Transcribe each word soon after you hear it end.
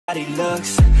Body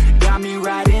looks got me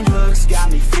riding hooks, got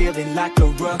me feeling like a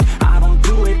rook. I don't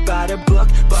do it by the book,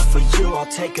 but for you I'll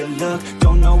take a look.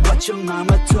 Don't know what your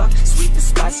mama took, sweet and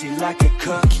spicy like a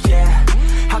cook, yeah.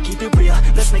 I'll keep it real,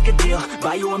 let's make a deal.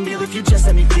 Buy you a meal if you just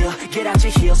let me feel. Get out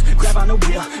your heels, grab on the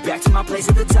wheel. Back to my place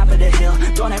at the top of the hill.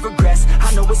 Don't have regrets,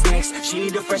 I know what's next. She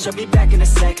need a fresh, I'll be back in a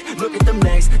sec. Look at them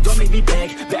legs, don't make me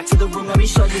beg. Back to the room, let me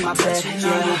show you my bed.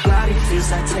 Yeah, your body feels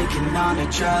like taking on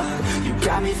a drug. You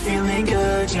got me feeling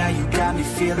good, yeah, you got me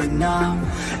feeling numb.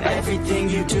 Everything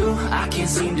you do, I can't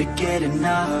seem to get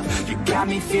enough. You got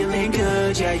me feeling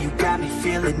good, yeah, you got me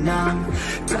feeling numb.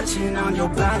 Touching on your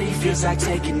body feels like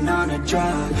taking on a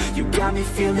drug. You got me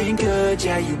feeling good,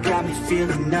 yeah, you got me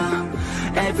feeling numb.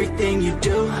 Everything you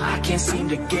do, I can't seem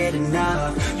to get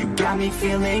enough. You got me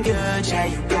feeling good, yeah,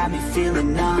 you got me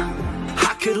feeling numb.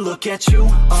 I could look at you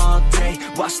all day,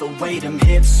 watch the way them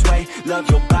hips sway. Love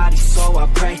your body, so I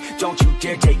pray, don't you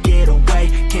dare take it away.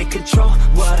 Can't control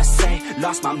what I say,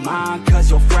 lost my mind cause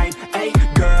your frame. Hey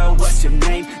girl, what's your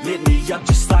name? Lit me up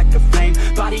just like a flame.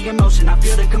 Body in motion, I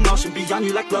feel the commotion, beyond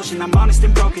you like lotion. I'm honest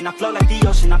and broken, I flow like the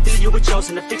ocean. I feel you were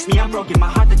chosen to fix me, I'm broken. My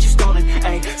heart that you stolen,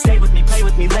 hey. Stay with me, play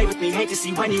with me, lay with me. Hate to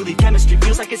see when you leave, chemistry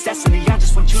feels like it's destiny. I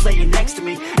just want you laying next to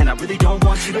me, and I really don't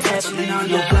want you to ever leave. On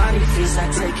your body feels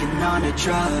like taking on a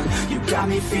drug. You got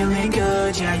me feeling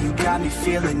good, yeah, you got me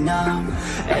feeling numb.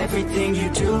 Everything you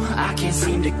do, I can't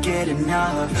seem to get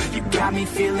enough. You got me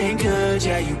feeling good,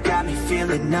 yeah, you got me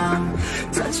feeling numb.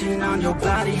 Touching on your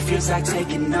body feels like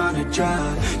taking on a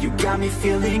drug. You got me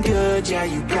feeling good, yeah,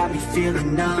 you got me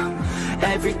feeling numb.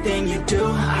 Everything you do,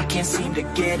 I can't seem to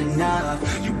get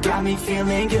enough. You got me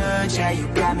feeling good, yeah, you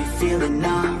got me feeling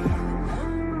numb.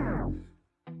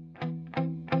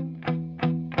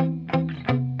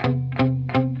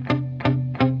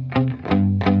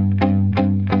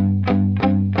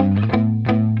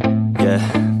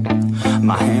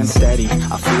 Steady,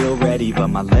 I feel ready, but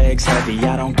my legs heavy,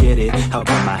 I don't get it. How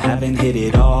come I haven't hit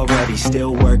it already?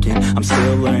 Still working, I'm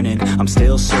still learning, I'm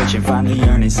still searching, finally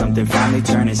earning something, finally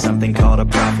turning something called a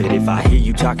profit. If I hear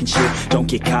you talking shit, don't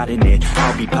get caught in it.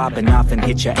 I'll be popping off and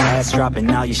hit your ass, dropping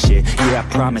all your shit. Yeah,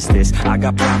 I promise this, I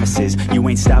got promises, you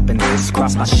ain't stopping this.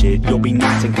 Cross my shit, you'll be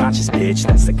knocked unconscious, bitch.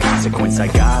 That's the consequence, I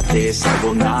got this, I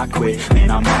will not quit.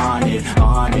 Man, I'm on it,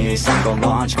 honest, I'm gon'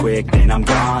 launch quick, then I'm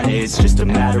gone. It's just a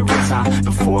matter of time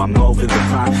before I'm over the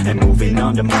climb and moving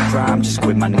under my prime. Just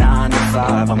quit my 9 to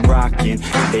 5, I'm rocking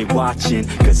and they watching,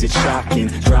 cause it's shocking.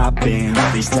 Dropping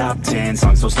all these top 10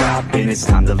 songs, so stopping. It's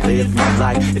time to live my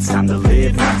life, it's time to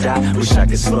live, not die. Wish I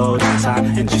could slow down time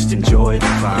and just enjoy the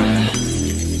climb.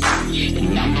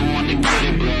 And I'm the one to get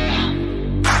it,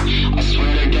 bro. I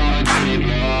swear to God I get it,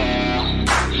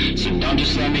 bro. So don't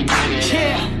just let me get it.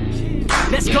 Yeah,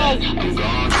 let's go. I'm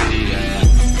gonna get it, yeah.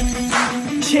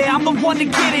 Yeah, I'm the one to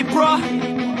get it, bruh.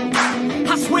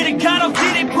 I swear to God I'll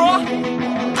get it, bruh.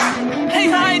 Hey,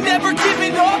 I ain't never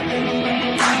giving up.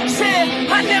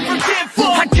 Yeah, I never give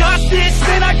up. I got this,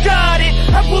 man, I got it.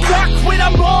 I will not quit,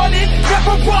 I'm on it.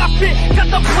 Never rock it.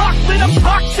 Got the block lit, I'm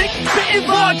toxic. Spitting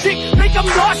logic, make them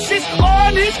nauseous.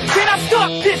 Honest, can I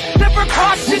stop this? Never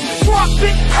cautious, drop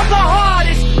it. I'm the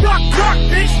hardest. Knock, knock,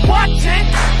 bitch, watch it.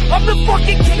 I'm the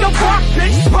fucking king of rock,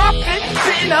 bitch. Profit,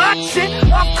 spitting hot shit.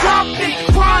 I'm topic,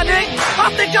 chronic.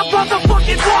 I think I'm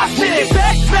motherfucking lost it. Making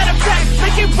back, matter of fact,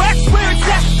 making racks where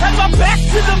it's at. Have my back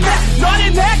to the mat, not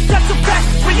an act, that's a fact.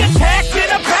 We attack in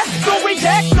a back, no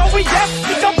react, no react.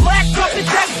 Think I'm black, up and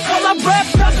that. While I'm rap,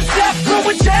 not the step,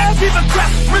 throwing jabs, give a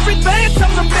crap. We're advanced,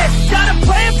 I'm the man. Got a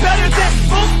plan better than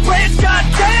most brands.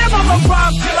 Goddamn, I'm a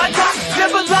rhyme till I die.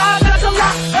 Never lie, that's a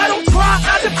lie. I don't try,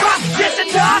 I defy. Yes and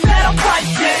no, that I'm right,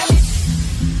 yeah.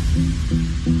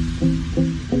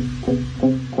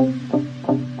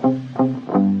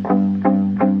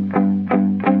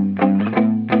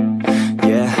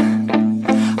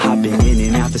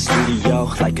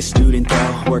 Like a student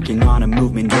though, working on a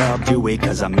movement, yeah, I'll do it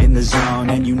cause I'm in the zone.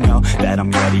 And you know that I'm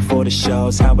ready for the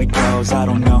shows. How it goes, I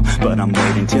don't know, but I'm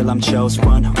waiting till I'm chose.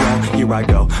 Front row, here I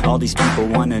go. All these people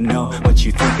wanna know what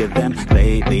you think of them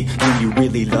lately. Do you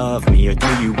really love me or do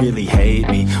you really hate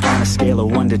me? On a scale of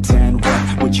 1 to 10,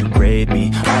 what would you grade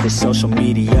me? All this social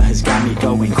media has got me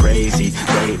going crazy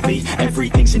lately.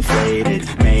 Everything's inflated,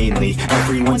 mainly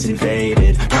everyone's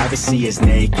invaded. Privacy is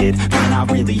naked, man, I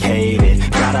really hate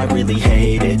it. God, I really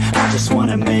hate it. I just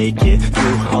wanna make it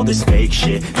through all this fake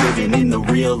shit. Living in the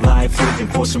real life, looking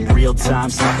for some real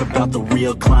times. Talk about the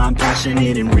real climb,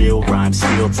 passionate in real rhymes.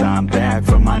 Steal time back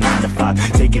from my 9 to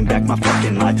 5, taking back my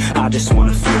fucking life. I just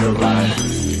wanna feel alive.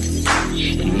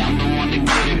 And I'm the one to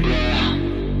get it,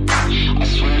 bro. I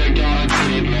swear to God I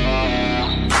get it,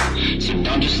 bro. So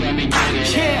don't just let me get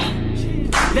it. Yeah,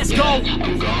 let's let's go.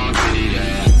 I'm gon' get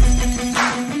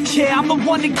it, Yeah, I'm the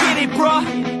one to get it, bruh.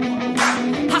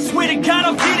 I swear to God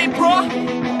I'll get it, bruh.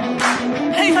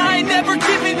 Hey, I ain't never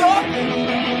giving up.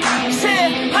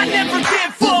 Yeah, I never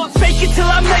give up. Fake it till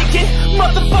I make it.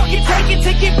 Motherfucking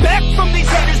take it back from these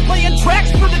haters. Playing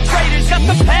tracks for the traitors. Got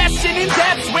the passion and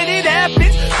that's when it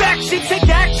happens. Factions take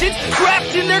actions,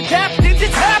 drafting their captains.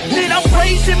 It's happening, I'm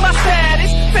raising my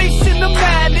status, facing the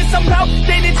madness. I'm out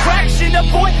gaining traction,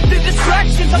 avoid the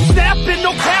distractions. I'm snapping,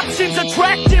 no captions,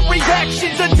 attracting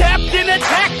reactions. Adapting,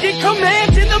 attacking,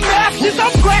 commanding the masses.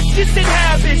 I'm practicing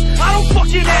habits, I don't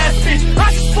fucking ask it, I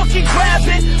just fucking grab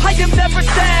it. I am never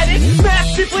static,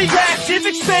 massively active,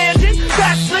 expanding,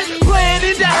 backslid,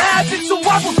 planning to have it. So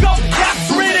I will go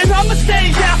after it, and I'ma stay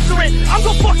after it. I'm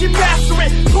gonna fucking master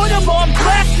it, put them on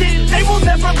blasting, they will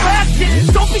never last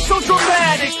it. Don't be so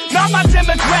dramatic, not my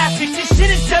demographic. This shit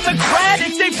is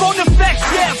democratic, they vote effects,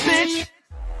 yeah bitch.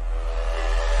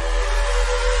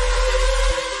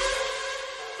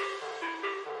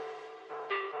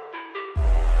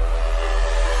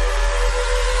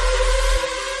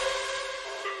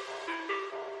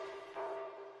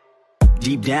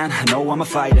 Deep down, I know I'm a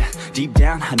fighter. Deep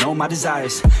down, I know my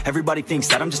desires. Everybody thinks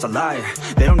that I'm just a liar.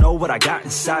 They don't know what I got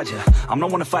inside ya. I'm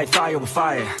not one to fight fire with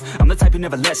fire. I'm the type who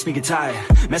never lets me get tired.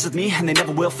 Mess with me and they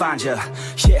never will find ya.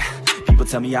 Yeah, people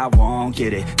tell me I won't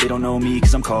get it. They don't know me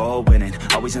cause I'm cold winning.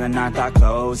 Always in the ninth, I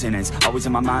closing. It's always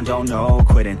in my mind, don't know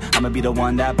quitting. I'ma be the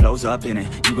one that blows up in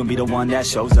it. You gon' be the one that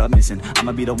shows up missing.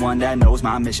 I'ma be the one that knows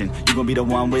my mission. You gon' be the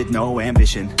one with no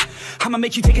ambition. I'ma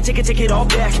make you take it all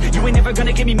back. You ain't never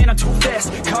gonna get me, man, I'm too fast.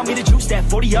 Call me the juice, that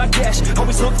 40-yard dash.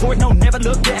 Always look for it, no, never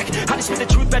look back. I just spit the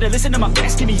truth, better listen to my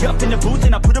facts. Get me up in the booth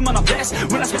and I put them on a blast.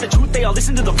 When I spit the truth, they all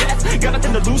listen to the facts. Got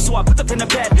nothing to lose, so I put them in the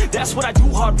bed. That's what I do,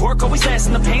 hard work always lasts.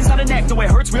 And the pain's not an act, no,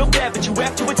 it hurts real bad. But you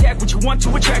have to attack what you want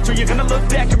to attract, or you're gonna look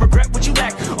back and regret what you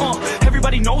lack.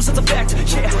 Everybody knows that's a fact.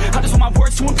 Yeah, I just want my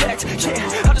words to impact.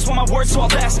 Yeah, I just want my words to all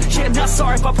last. Yeah, not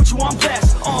sorry if I put you on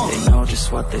blast. They know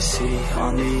just what they see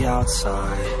on the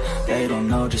outside. They don't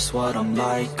know just what I'm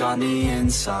like on the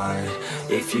inside.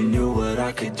 If you knew what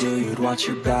I could do, you'd watch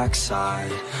your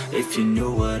backside. If you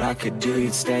knew what I could do,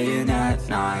 you'd stay in at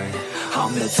night.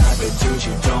 I'm the type of dude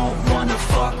you don't wanna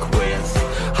fuck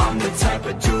with. I'm the type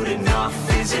of dude enough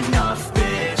is enough,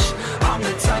 bitch. I'm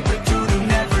the type of dude who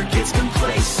never gets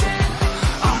complacent.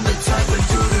 I'm the type of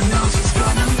dude who knows he's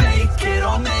gonna make it,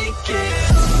 I'll make it.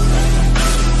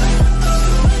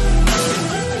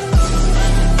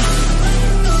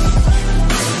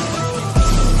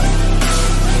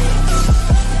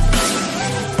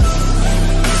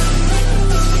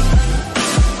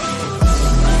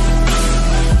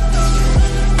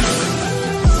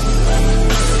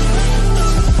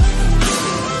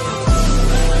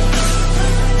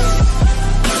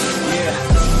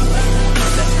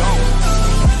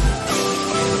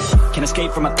 Can't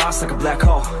escape from my thoughts like a black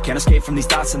hole. Can't escape from these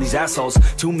thoughts and these assholes.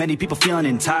 Too many people feeling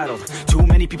entitled. Too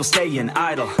many people staying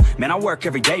idle. Man, I work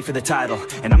every day for the title,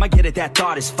 and I'ma get it, that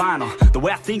thought is final. The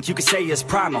way I think you could say is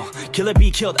primal. Kill it,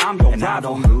 be killed, I'm your rival. I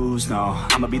don't lose, no.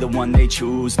 I'ma be the one they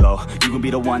choose, though. You gon'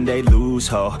 be the one they lose,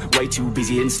 ho. Way too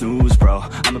busy and snooze, bro.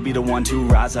 I'ma be the one to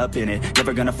rise up in it.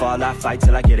 Never gonna fall, I fight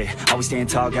till I get it. Always staying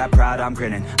tall, got pride, I'm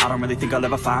grinning. I don't really think I'll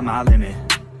ever find my limit.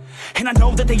 And I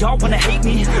know that they all wanna hate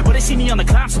me, but they see me on the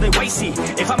climb, so they wait, see.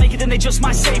 If I make it, then they just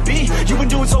might say, B, you been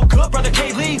doing so good, brother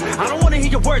K-Lee. I don't wanna hear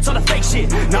your words on the fake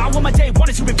shit. Now I want my day,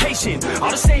 wanted to be patient.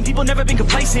 All the same people, never been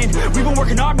complacent. We been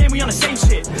working hard, man, we on the same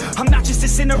shit. I'm not just a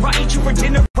sinner, I eat you for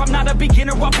dinner. I'm not a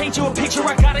beginner, I'll paint you a picture.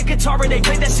 I got a guitar and they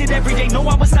play that shit every day. No,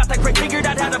 I was not that great, figured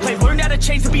out how to play. Learned how to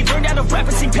change the beat, learned how to rap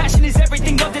and sing. Passion is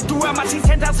everything, loved it throughout my teens.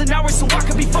 10,000 hours so I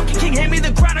could be fucking king. Hand me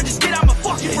the ground or just get out my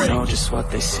fucking ring. They know just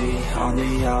what they see on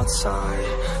the outside.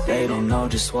 They don't know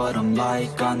just what I'm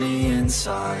like on the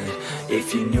inside.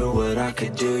 If you knew what I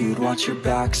could do, you'd watch your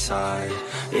backside.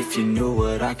 If you knew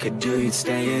what I could do, you'd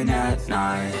stay in at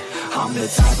night. I'm the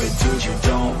type of dude you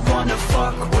don't wanna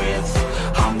fuck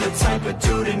with. I'm the type of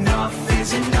dude enough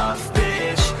is enough,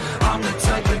 bitch. I'm the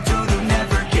type of dude who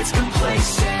never gets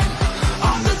complacent.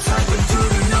 I'm the type of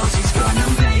dude who knows he's gonna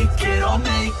make it, I'll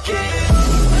make it.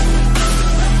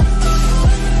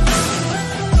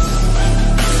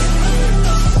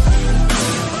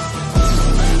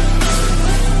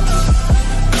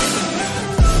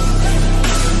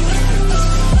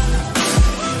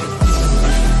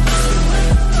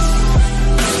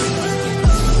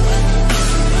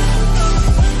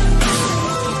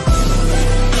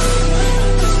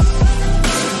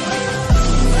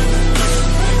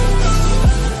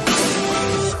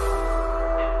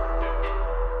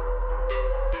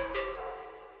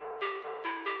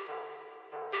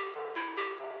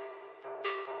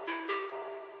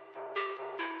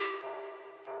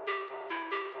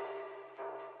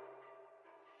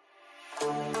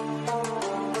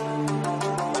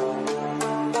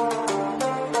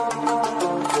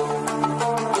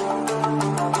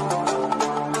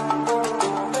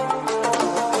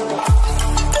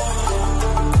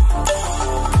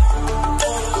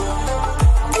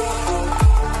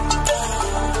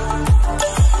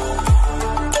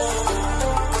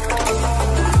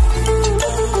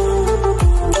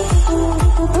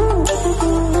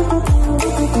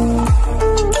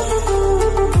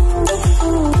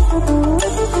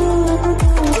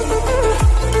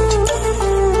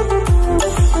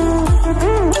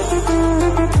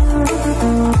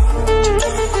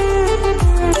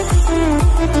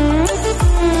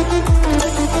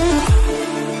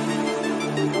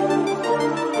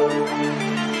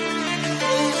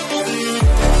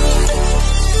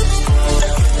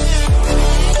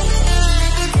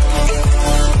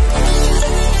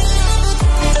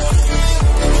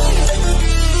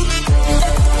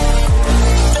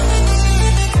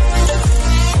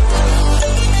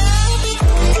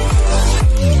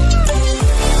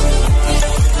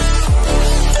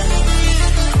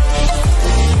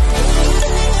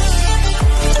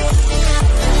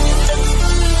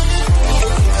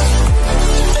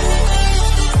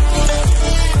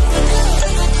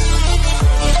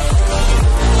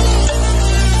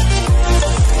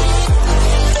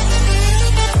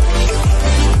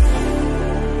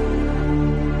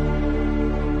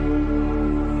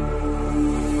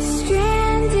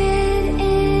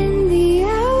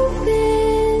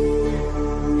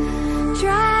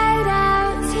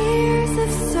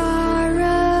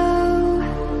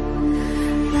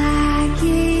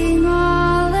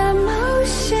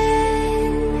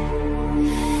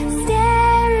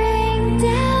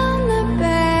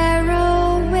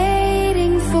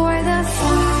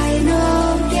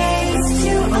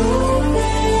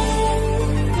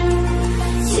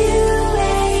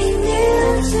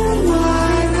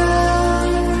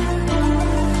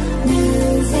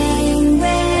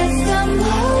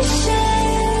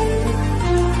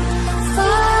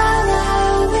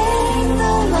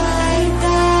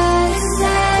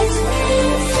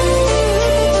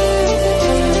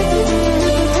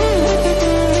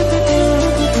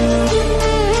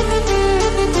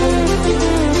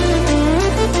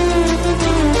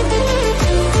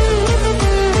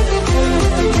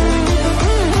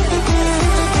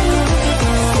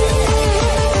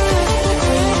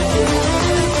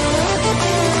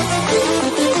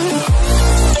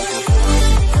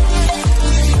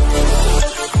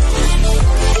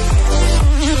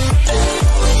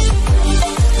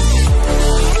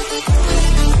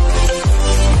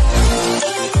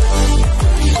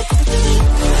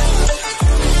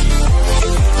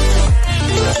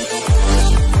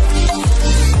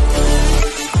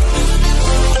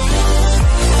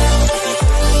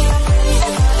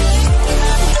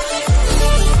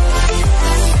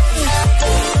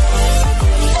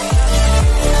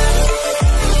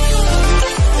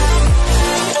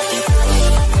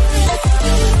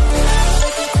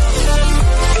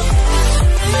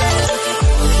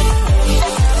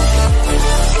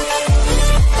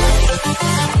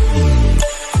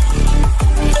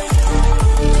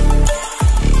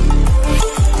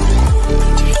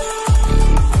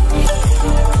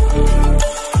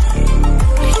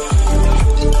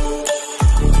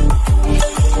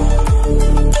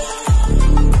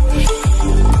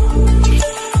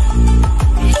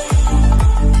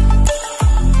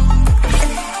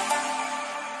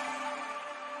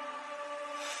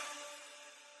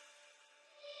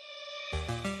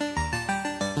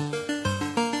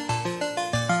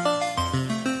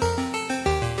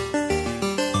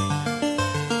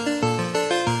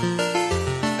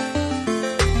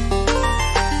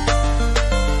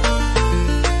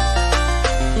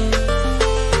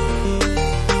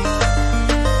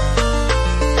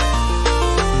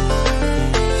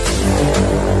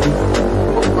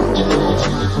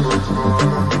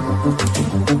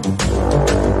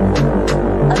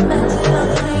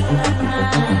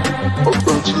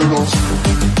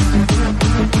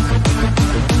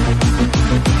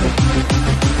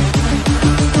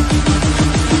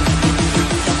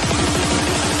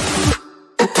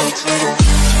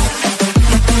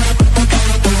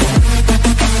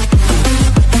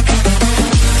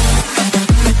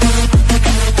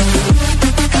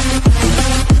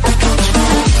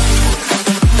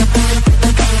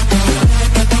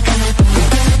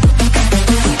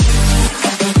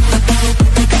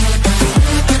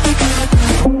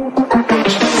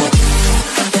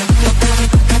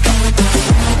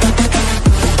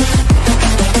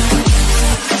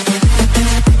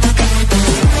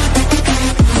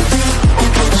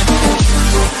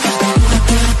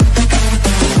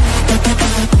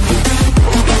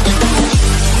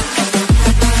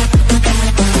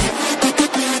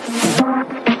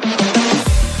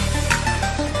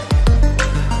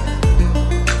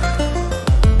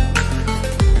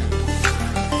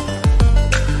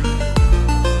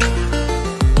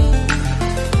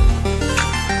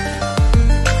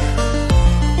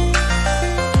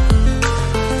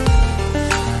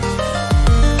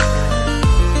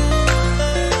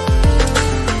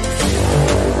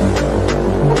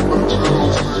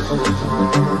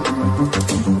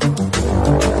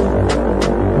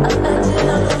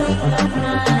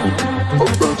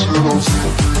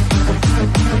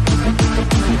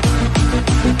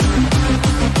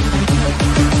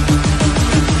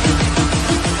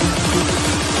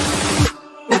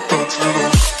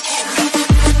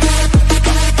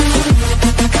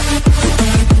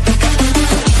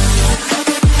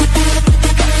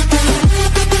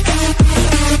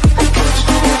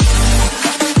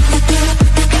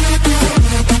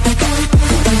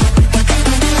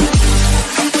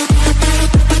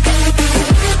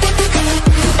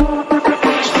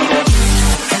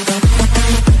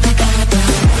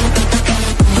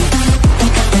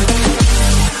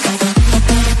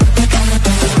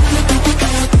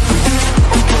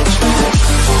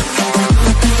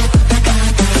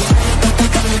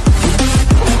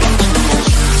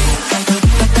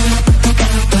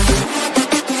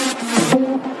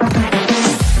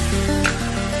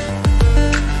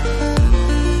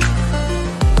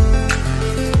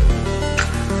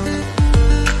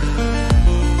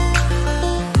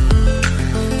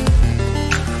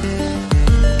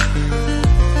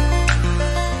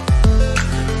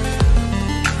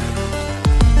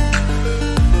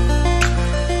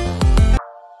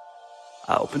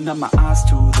 I open up my eyes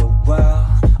to the world,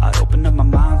 I open up my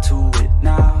mind to it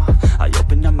now. I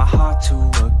open up my heart to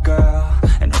a girl,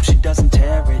 and hope she doesn't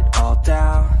tear it all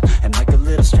down. And like a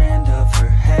little strand of her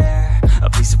hair, a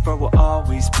piece of her will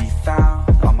always be found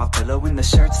on my pillow in the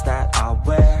shirts that I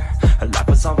wear. Her laugh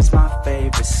was always my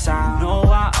favorite sound. No,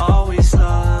 I always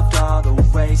loved all the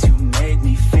ways you made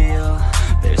me feel.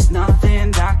 There's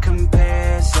nothing that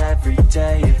compares, every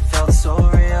day it felt so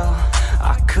real.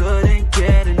 I couldn't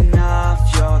get enough,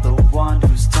 you're the one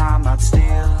whose time I'd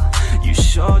steal. You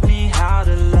showed me how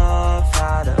to love,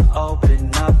 how to open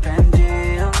up and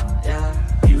deal, yeah.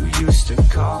 You used to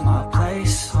call my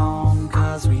place home,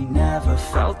 cause we never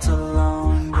felt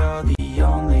alone. You're the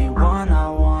only one I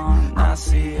want, that's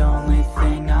the only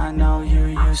thing I know.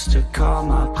 You used to call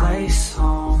my place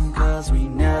home, cause we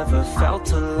never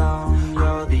felt alone.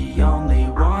 You're the only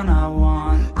one I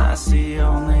want, that's the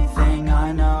only thing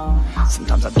I know.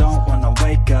 Sometimes I don't wanna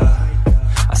wake up,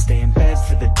 I stay in bed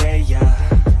for the day, yeah.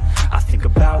 I think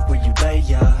about where you lay,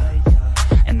 yeah,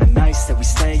 and the nights that we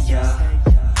stay, yeah.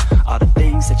 All the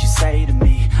things that you say to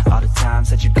me, all the times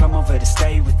that you come over to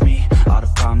stay with me, all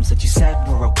the problems that you said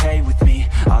were okay with me,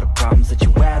 all the problems that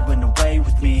you had went away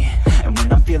with me. And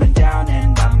when I'm feeling down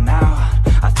and I'm out,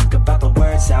 I think about the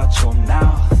words out your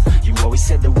mouth. You always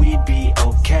said that we'd be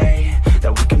okay,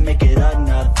 that we can make it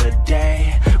another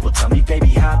day. Well, tell me, baby,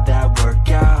 how'd that work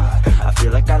out? I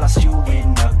feel like I lost you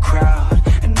in a crowd,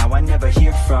 and now I never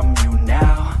hear from you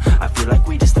now. I feel like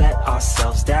we just let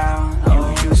ourselves down.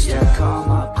 You used to call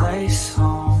my place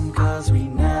home, cause we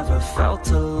never felt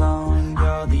alone.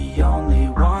 You're the only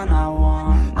one I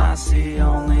want, that's the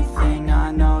only thing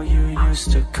I know. You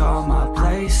used to call my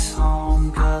place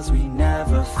home, cause we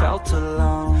never felt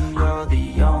alone. You're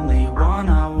the only one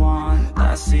I want,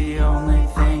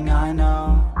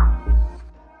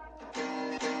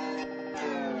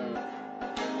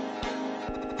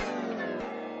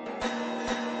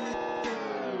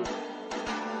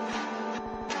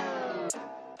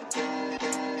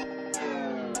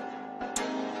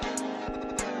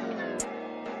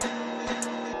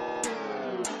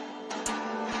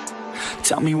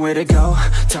 Tell me where to go,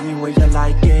 tell me where you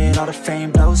like it. All the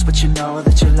fame blows, but you know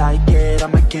that you like it.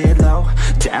 I'ma get low,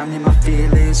 down in my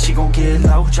feelings. She gon' get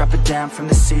low, drop it down from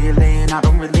the ceiling. I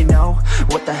don't really know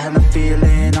what the hell I'm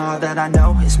feeling. All that I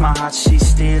know is my heart she's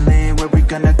stealing. Where we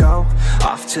gonna go?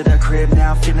 Off to the crib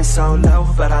now, feeling so low,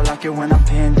 but I like it when I'm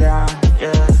pinned down,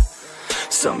 yeah.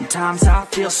 Sometimes I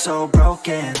feel so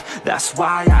broken, that's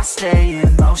why I stay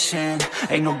in motion.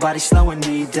 Ain't nobody slowing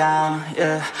me down,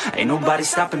 yeah. Ain't nobody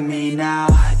stopping me now,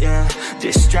 yeah.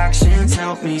 Distractions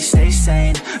help me stay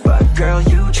sane, but girl,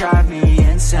 you drive me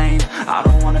insane. I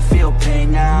don't wanna feel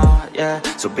pain now, yeah.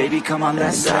 So baby, come on,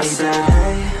 let's say that.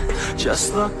 Hey,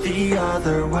 just look the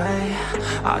other way.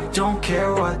 I don't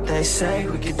care what they say.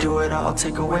 We could do it all,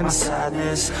 take away my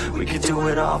sadness. We could do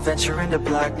it all, venture into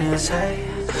blackness. Hey,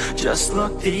 just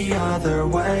look the other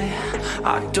way.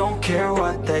 I don't care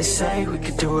what they say. We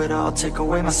could do it all, take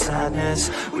away my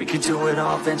sadness. We could do it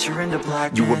all, venture into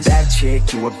blackness. You a bad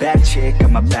chick, you a bad chick.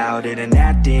 I'm about it, an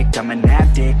addict, I'm an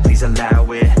addict. Please allow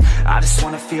it. I just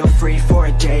wanna feel free for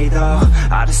a day though.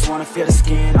 I just wanna feel the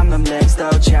skin on them legs though.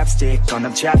 Chapstick on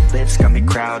them chapped lips, got me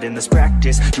crowding. Let's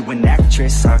practice, you an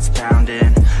actress, heart's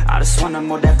pounding. I just wanna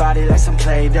move that body like some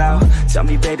Play-Doh. Tell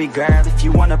me baby girl if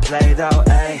you wanna play though.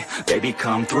 Hey, baby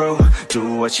come through,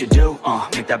 do what you do,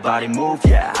 make that body move,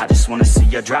 yeah. I just wanna see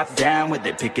you drop down with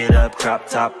it. Pick it up, crop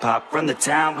top, pop, run the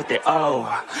town with it, oh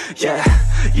yeah.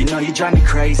 You know you drive me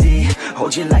crazy,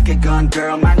 hold you like a gun,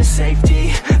 girl, mind the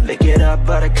safety. Lick it up,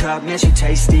 buttercup, man, she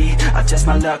tasty. I test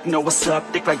my luck, know what's up,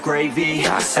 thick like gravy.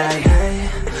 I say, hey,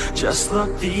 just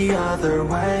look the other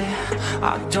way.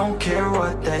 I don't care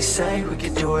what they say. We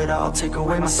could do it all, take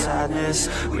away my sadness.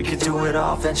 We could do it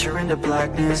all, venture into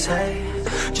blackness. Hey,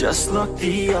 just look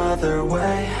the other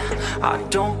way. I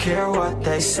don't care what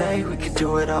they say. We could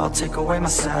do it all, take away my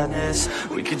sadness.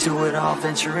 We could do it all,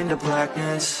 venture into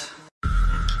blackness.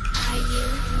 Are you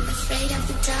afraid of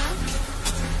the dark?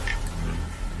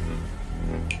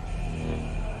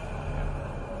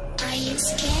 Are you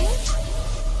scared?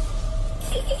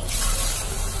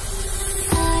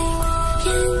 I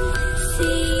can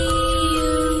see you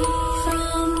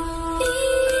from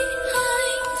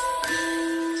behind.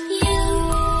 You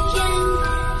can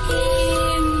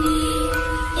hear me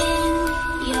in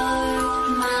your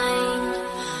mind.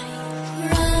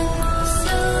 Run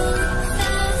so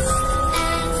fast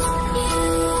as you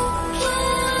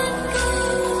can go.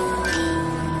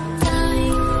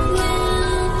 Time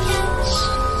will catch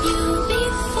you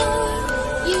before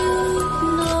you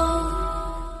know.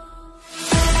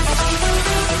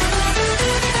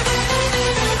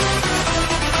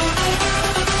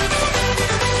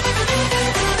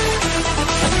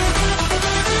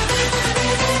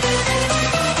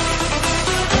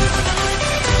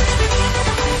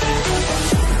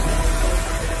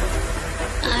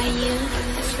 Are you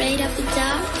afraid of the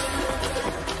dark?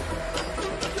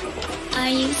 Are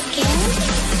you scared?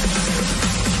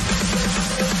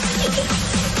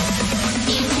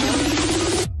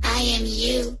 I am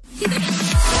you.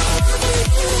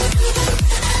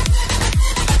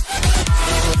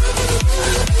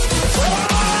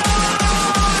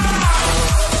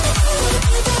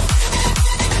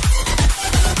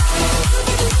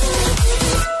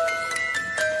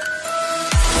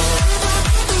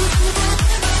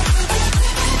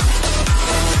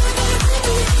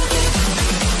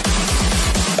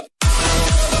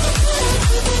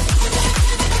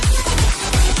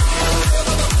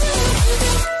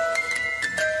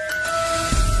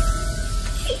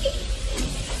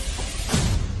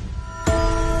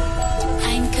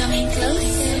 I'm coming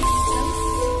closer.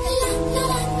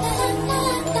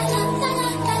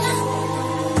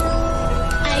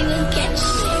 I will catch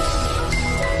you.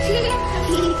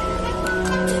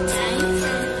 The time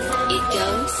it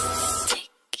goes tick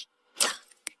tock,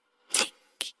 tick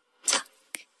tock,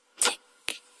 tick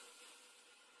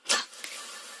tock.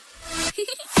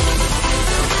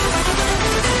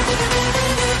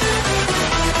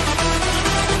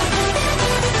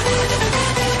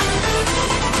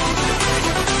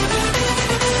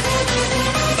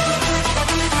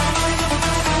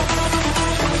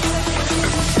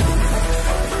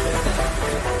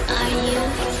 Are you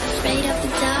afraid of the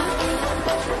dark?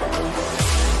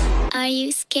 Are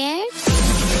you scared?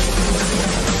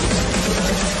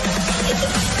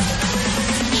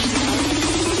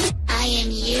 I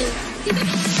am you.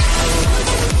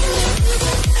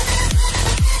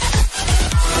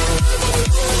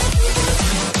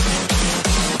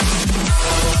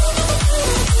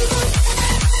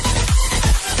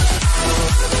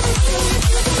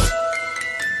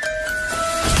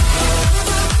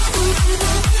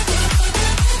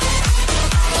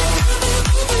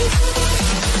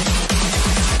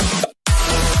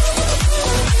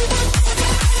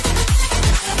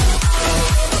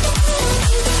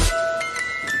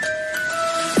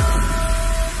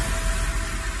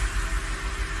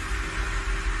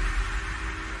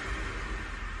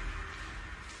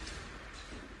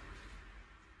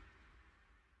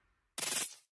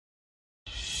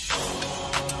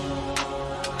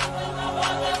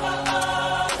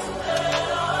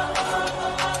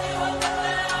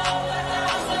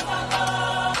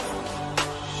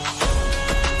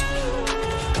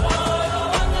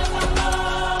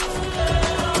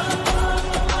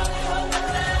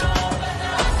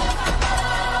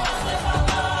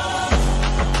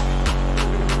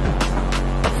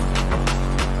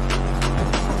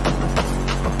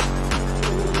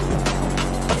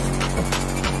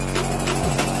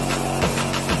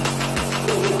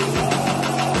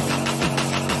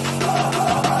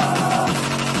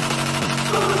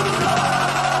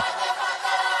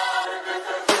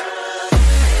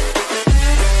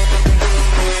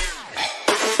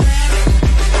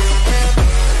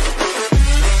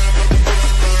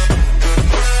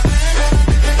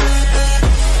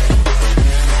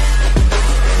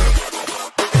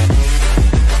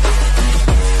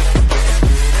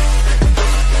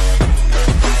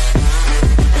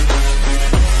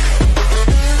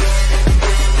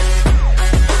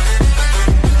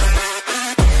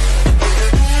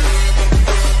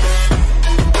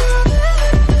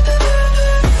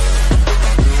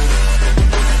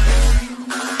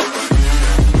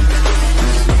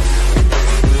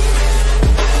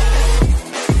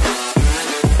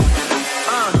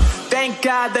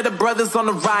 God that the brothers on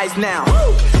the rise now.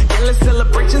 Endless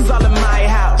celebrations all in my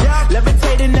house.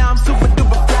 Levitating now, I'm super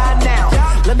duper fly now.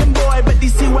 London boy, but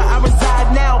DC where I reside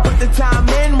now. Put the time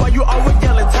in while you always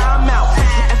yelling time out.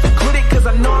 And quit it, cause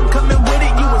I know I'm coming with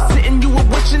it. You were sitting, you were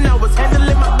wishing I was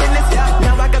handling my business.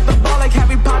 Now I got the ball like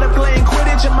Harry Potter playing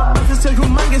Quidditch. And my business is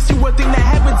humongous, you would think that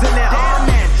happens in there. Oh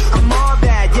man, I'm all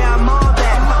that, yeah, I'm all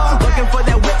that. Looking for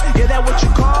that whip, yeah, that what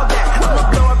you call that. I'ma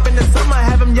blow up in the summer,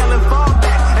 have him yelling fall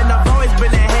back. And I've always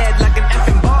been ahead like an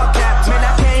effing ball cap. Man,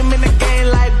 I came in the game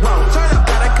like, whoa.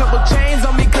 Got a couple chains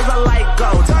on me cause I like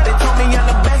gold. They told me I'm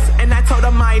the best and I told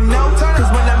them I know. Cause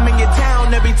when I'm in your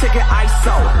town, every ticket I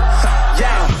sold.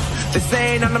 Yeah, this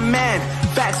ain't on the man.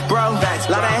 Facts, bro. Facts,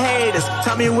 lot of haters.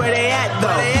 Tell me where they at,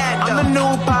 though. I'm the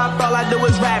new pop, all I do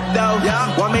is rap, though.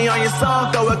 Want me on your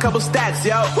song, throw a couple stacks,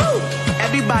 yo. Woo!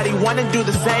 Everybody wanna do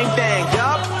the same thing,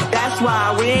 yup. That's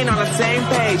why we ain't on the same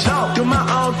page. Do my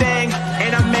own thing,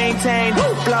 and I maintain.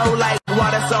 Flow like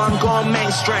water, so I'm going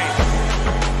mainstream.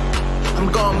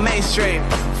 I'm going mainstream.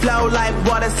 Flow like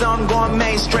water, so I'm going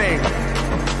mainstream.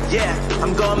 Yeah,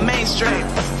 I'm going mainstream.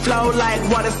 Flow like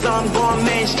water, so I'm going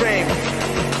mainstream.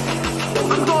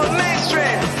 I'm going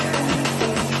mainstream.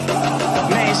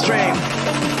 Mainstream.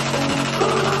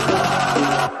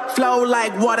 Flow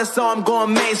like water, so I'm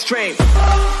going mainstream.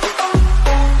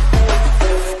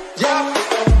 Yeah.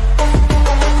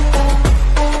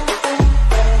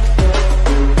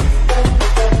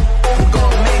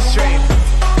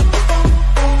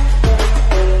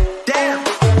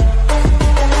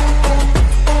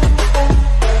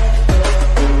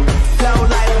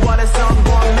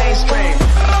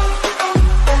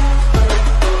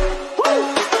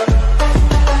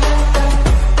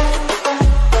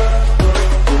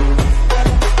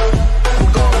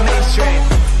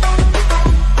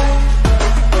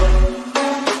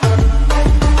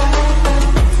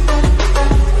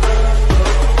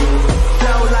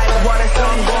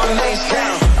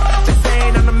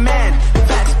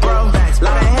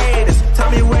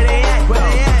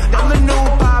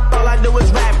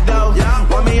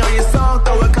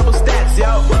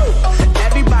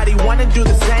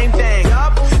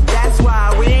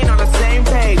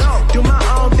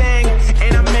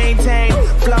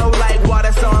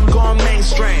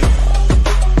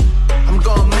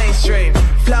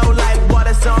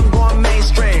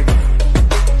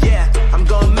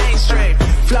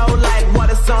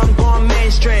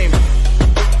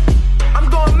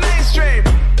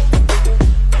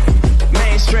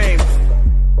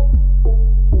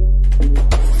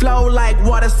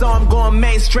 So I'm going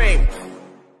mainstream.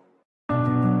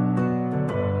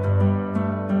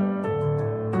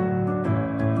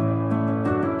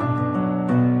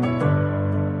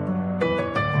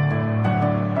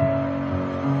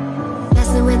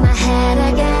 Messing with my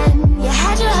head again. You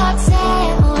had your heart set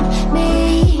on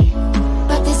me,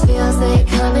 but these feels, they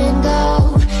come and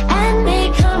go, and they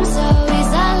come so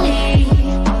easily.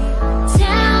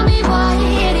 Tell me what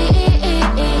it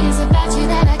is about you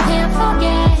that I can't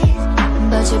forget.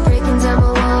 But you're breaking down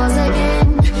my walls again,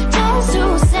 just to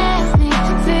set me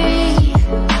free.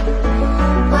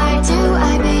 Why do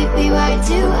I, baby, why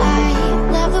do I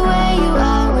love the way you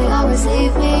are, always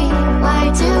leave me?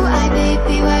 Why do I,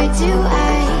 baby, why do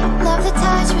I love the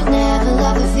touch but never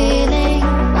love the feeling?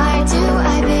 Why do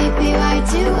I, baby, why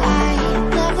do I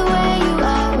love the way you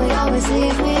are, always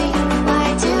leave me? Why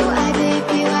do I,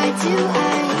 baby, why do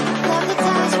I love the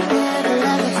touch but never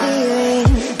love the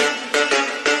feeling?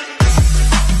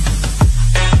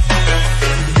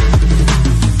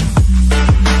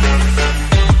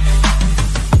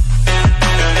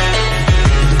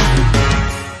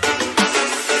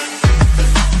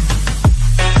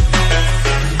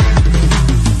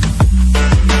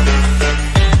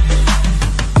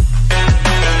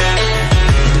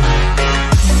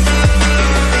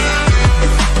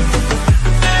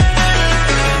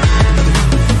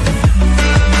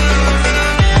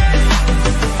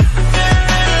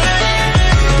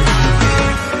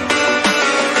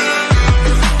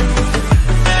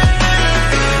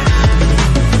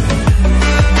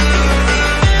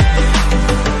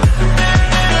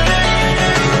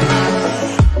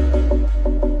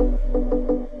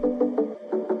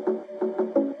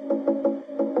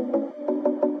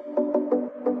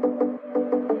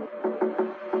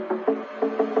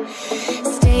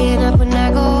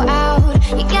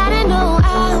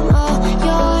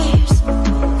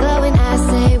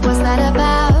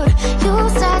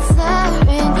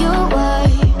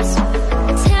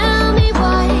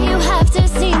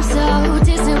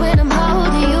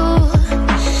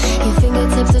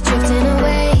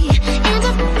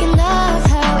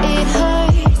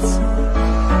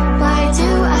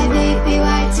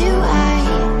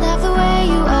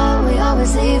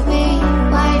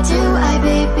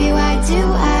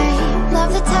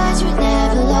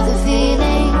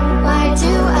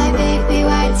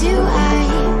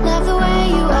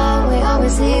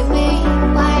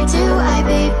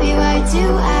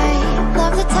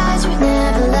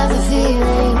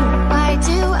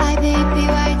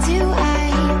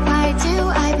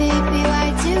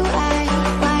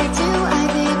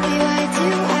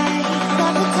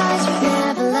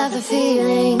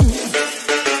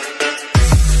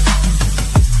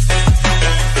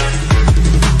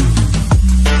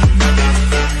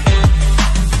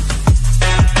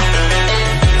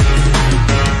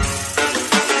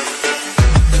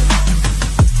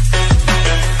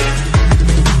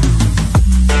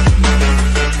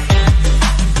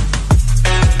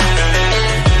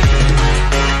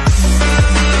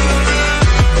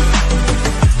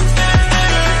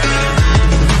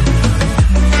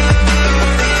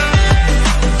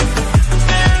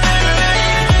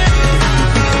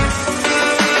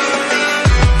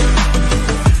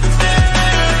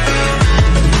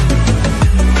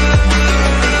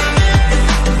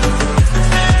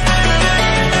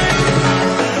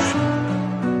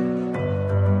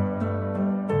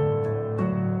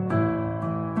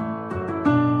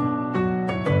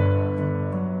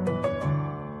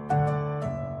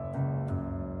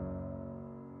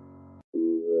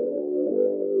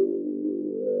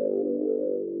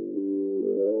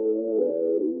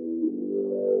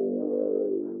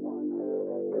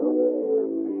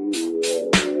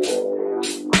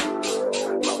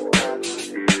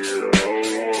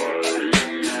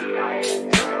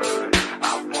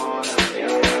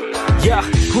 Yeah,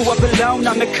 grew up alone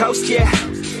on the coast, yeah.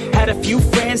 Had a few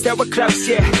friends that were close,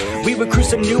 yeah. We would cruise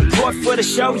to Newport for the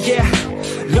show, yeah.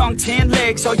 Long tan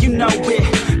legs, oh you know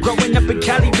it. Growing up in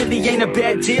Cali really ain't a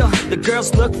bad deal. The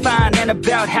girls look fine and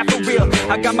about half a real.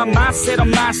 I got my mindset on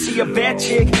mine, she a bad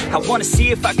chick. I wanna see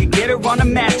if I could get her on a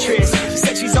mattress.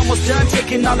 Said she's almost done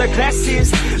taking all her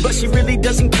classes, but she really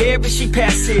doesn't care if she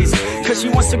passes, cause she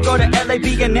wants to go to LA,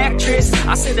 be an actress.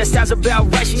 I said that sounds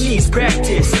about right, she needs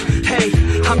practice. Hey,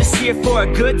 I'm just here for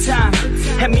a good time.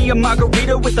 Had me a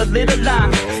margarita with a little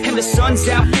lime, and the sun's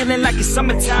out feeling like it's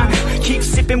summertime. Keep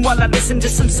sipping while I listen to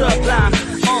some Sublime.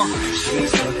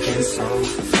 She's looking so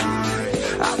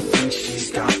fine, I think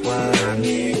she's got what I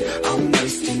need. I'm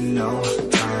wasting no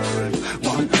time,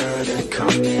 want her to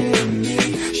come in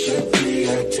me. Should be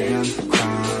a damn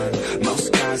crime,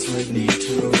 most guys would need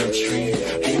to retreat.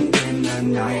 And in the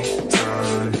night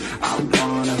time, I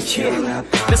wanna feel that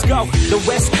body. Let's go, the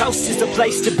West Coast is the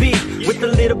place to be. With a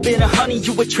little bit of honey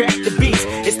you attract the bees.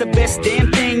 It's the best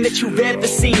damn thing that you've ever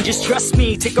seen. Just trust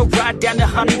me, take a ride down to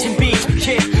Huntington Beach.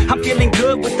 Yeah, I'm feeling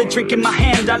good with the drink in my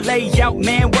hand. I lay out,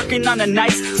 man, working on a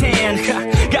nice tan.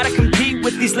 Gotta compete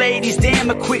with these ladies, damn.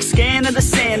 A quick scan of the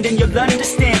sand and you'll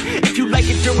understand. If you like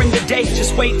it during the day,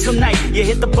 just wait till night. You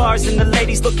hit the bars and the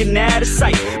ladies looking out of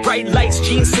sight. Bright lights,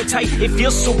 jeans so tight, it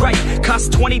feels so right. Costs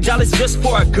 $20 just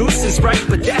for a goose and Sprite,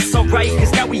 but that's alright,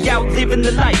 cause now we out living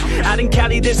the life. Out in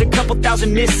Cali there's a couple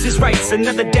thousand Mrs. Rights.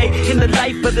 Another day in the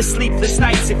life of the sleepless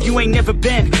nights. If you ain't never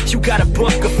been, you gotta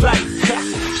book a flight.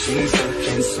 She's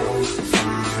looking so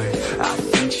fine, I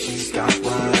think she's got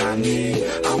what I need.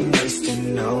 I'm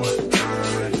wasting no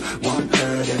time, want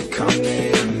her to come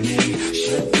in me.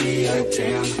 Should be a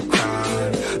damn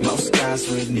crime, most guys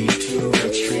would need to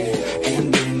retreat.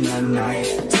 And in the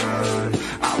night time,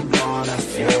 I wanna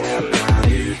feel that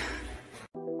body.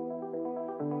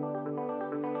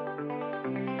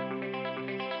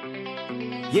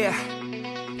 Yeah,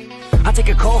 I take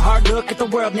a cold hard look at the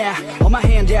world now. Hold my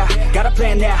hand out, got a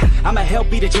plan now. I'ma help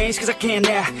be the change cause I can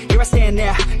now. Here I stand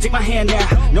now, take my hand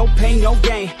now. No pain, no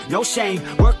gain, no shame.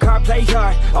 Work hard, play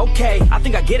hard, okay. I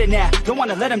think I get it now, don't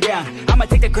wanna let them down. I'ma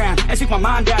take the ground and speak my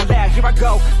mind out loud. Here I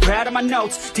go, proud of my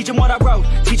notes. Teach them what I wrote,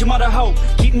 teach them all the hope.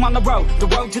 Keep them on the road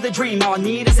to the dream. All I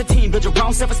need is a team, build your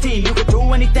own self-esteem. You can do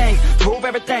anything, prove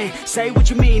everything. Say what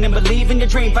you mean and believe in your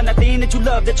dream. Find that thing that you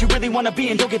love, that you really wanna be.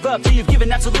 And don't give up till you've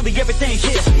given absolutely everything.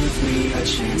 Yeah. Give me a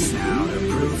chance now to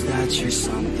prove that you're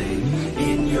something.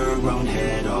 In your own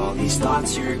head, all these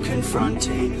thoughts you're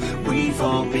confronting. We've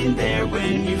all been there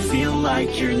when you feel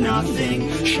like you're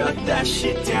nothing. Shut that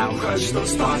shit down, crush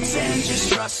those thoughts and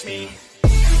just trust me.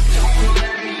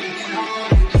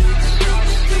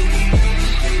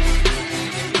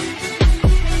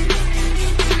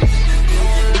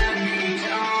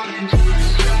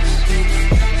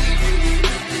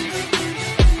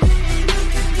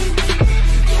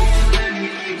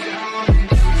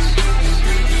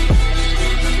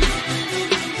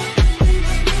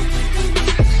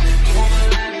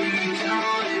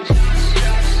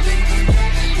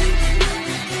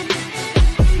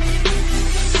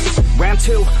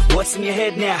 What's in your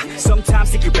head now?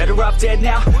 Sometimes think you're better off dead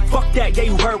now. Fuck that, yeah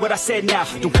you heard what I said now.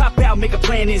 Don't cop out, make a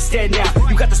plan instead now.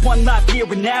 You got this one life here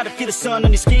and now to feel the sun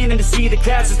on your skin and to see the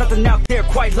clouds. There's nothing out there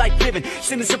quite like living.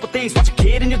 Simple simple things, watch a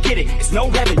kid and you'll get it. It's no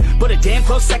heaven, but a damn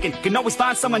close second. Can always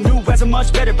find someone new who has a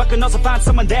much better, but can also find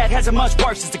someone that has a much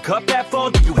worse. Is the cup that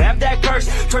full? Do you have that curse?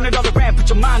 Turn it all around, put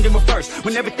your mind in reverse.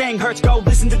 When everything hurts, go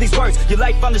listen to these words. Your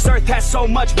life on this earth has so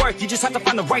much worth. You just have to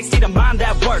find the right state of mind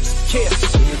that works. Yeah.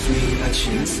 Give me a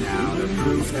chance now to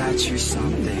prove that you're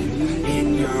something.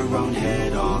 In your own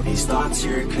head, all these thoughts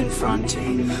you're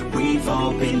confronting. We've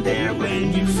all been there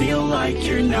when you feel like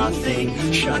you're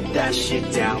nothing. Shut that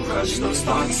shit down, crush those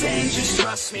thoughts and just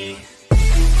trust me.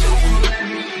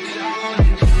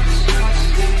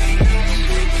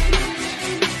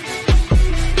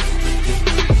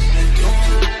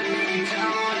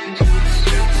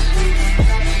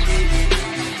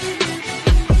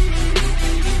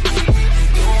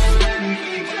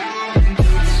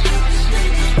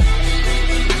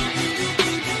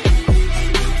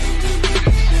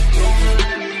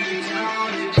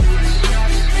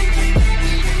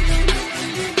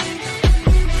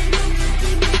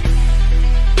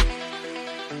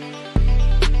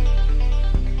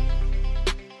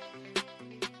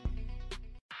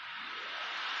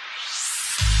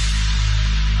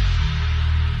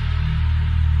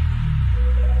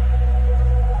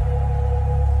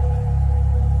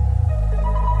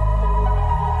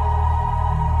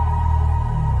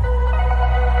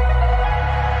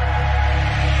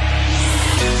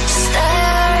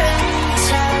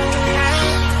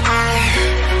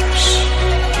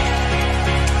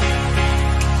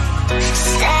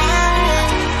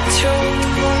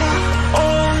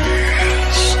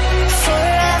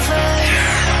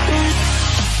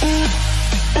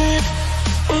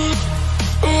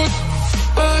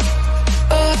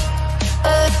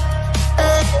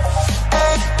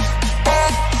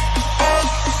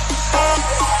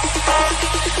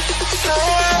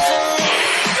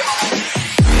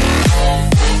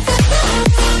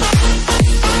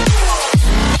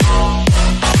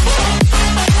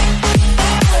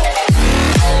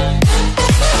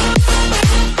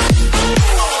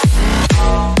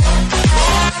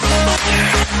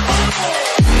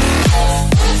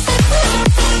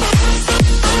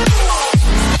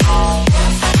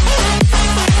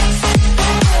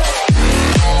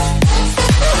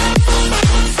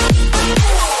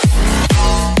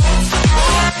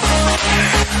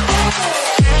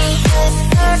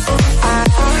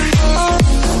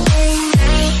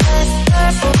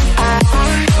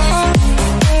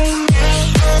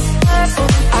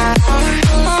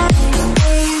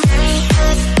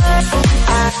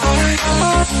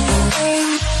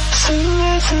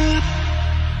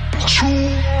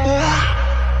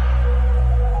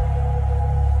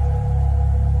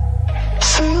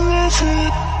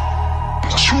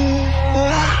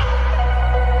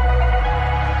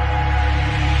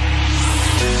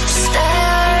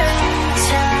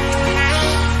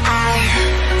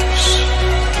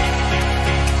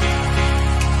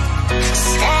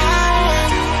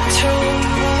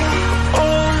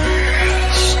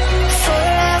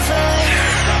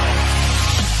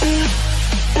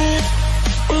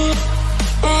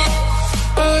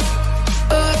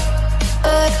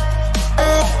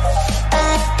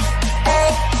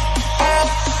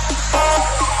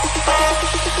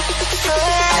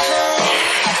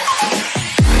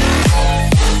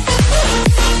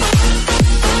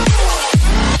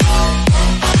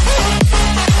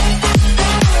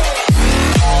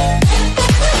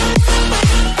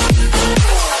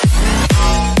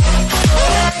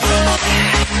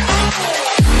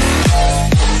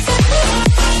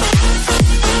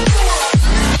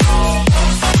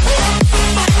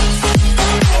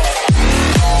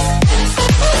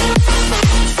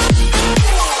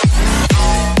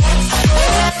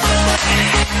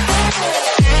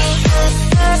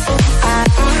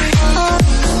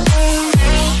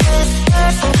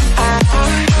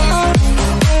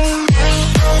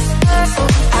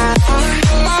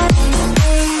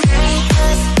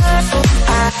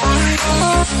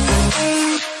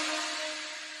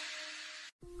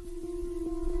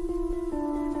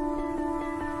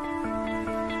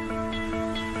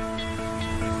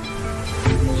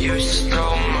 You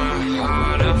stole my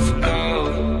heart of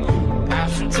gold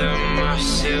after my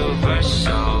silver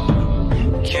soul.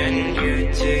 Can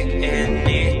you dig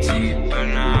any deeper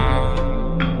now?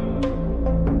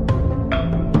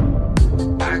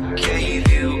 I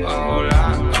gave you all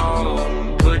I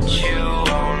own, put you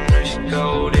on this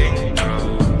golden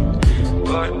throne,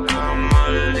 but I'm a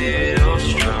little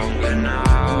stronger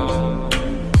now.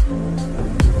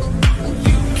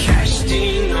 You cashed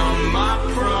in on my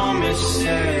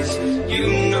promises. You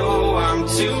know I'm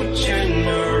too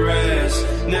generous.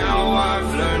 Now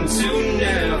I've learned to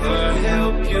never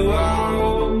help you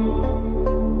out,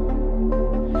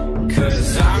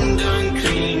 'cause I'm done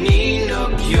cleaning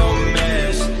up your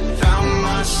mess. Found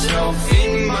myself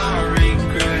in my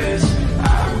regrets.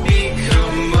 I've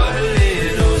become a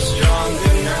little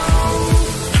stronger now,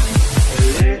 a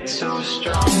little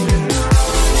stronger now.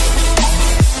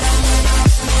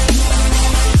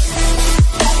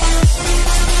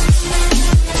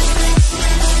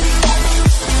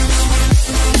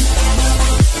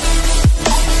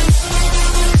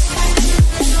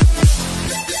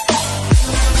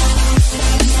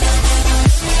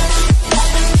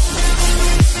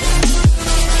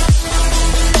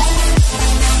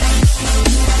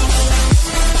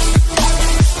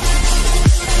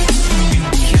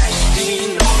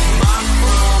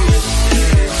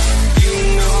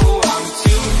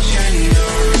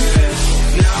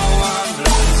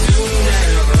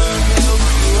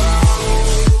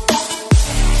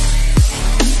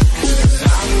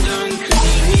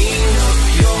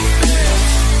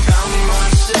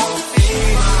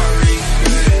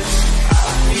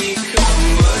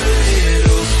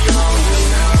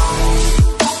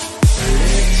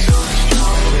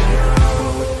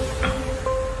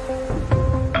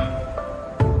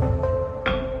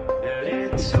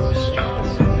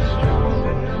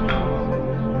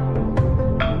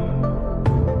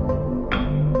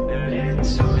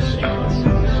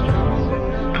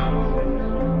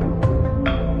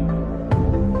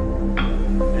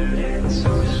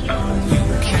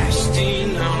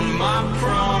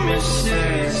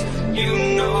 You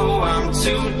know I'm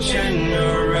too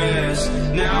generous.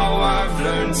 Now I've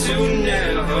learned to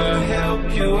never help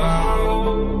you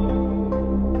out,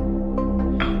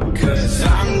 'cause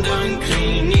I'm done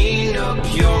cleaning up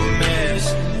your mess.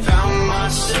 Found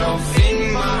myself in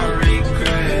my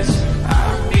regrets.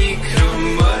 I've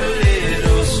become a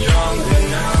little stronger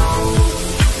now,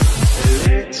 a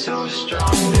little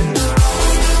stronger now.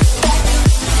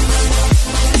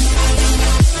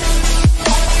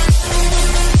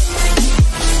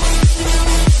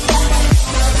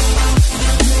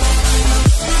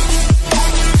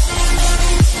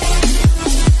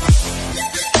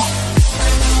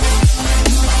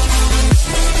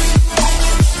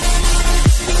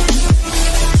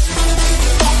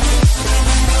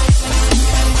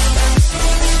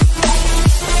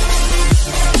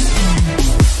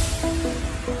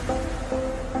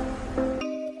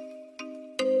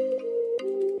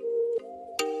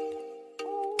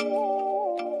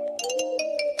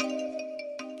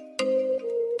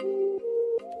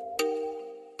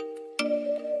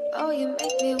 Oh, you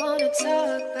make me wanna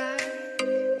talk back.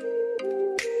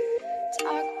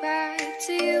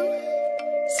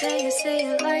 say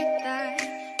it like that.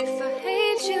 If I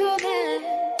hate you, then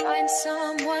find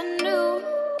someone new.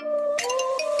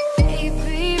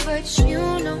 Baby, but you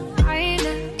know I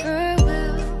never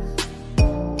will.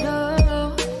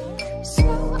 No,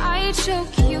 so I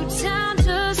choke you down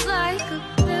just like a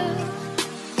pill.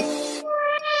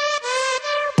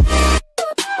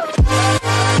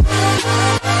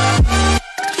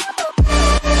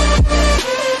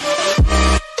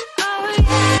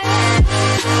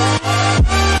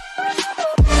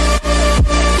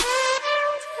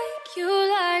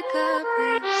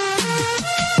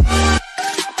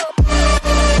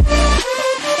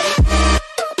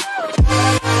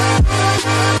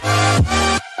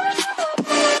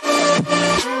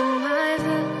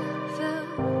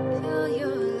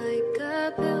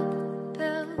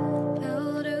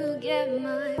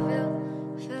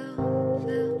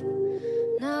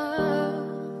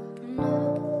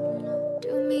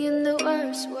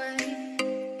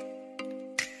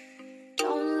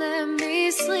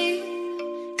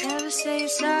 Say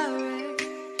sorry.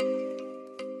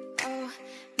 Oh,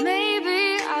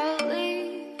 maybe I'll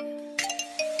leave.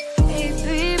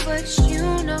 Baby, but you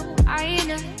know I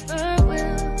never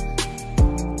will.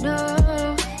 No,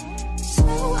 so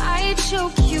I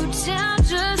choke you down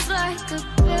just like a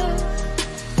pill.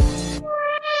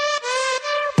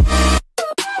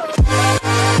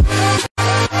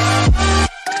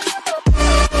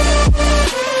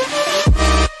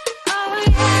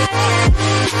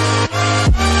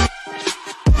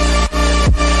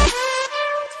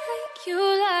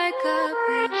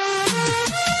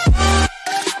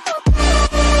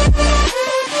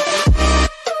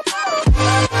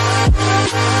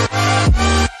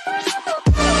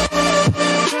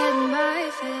 Get my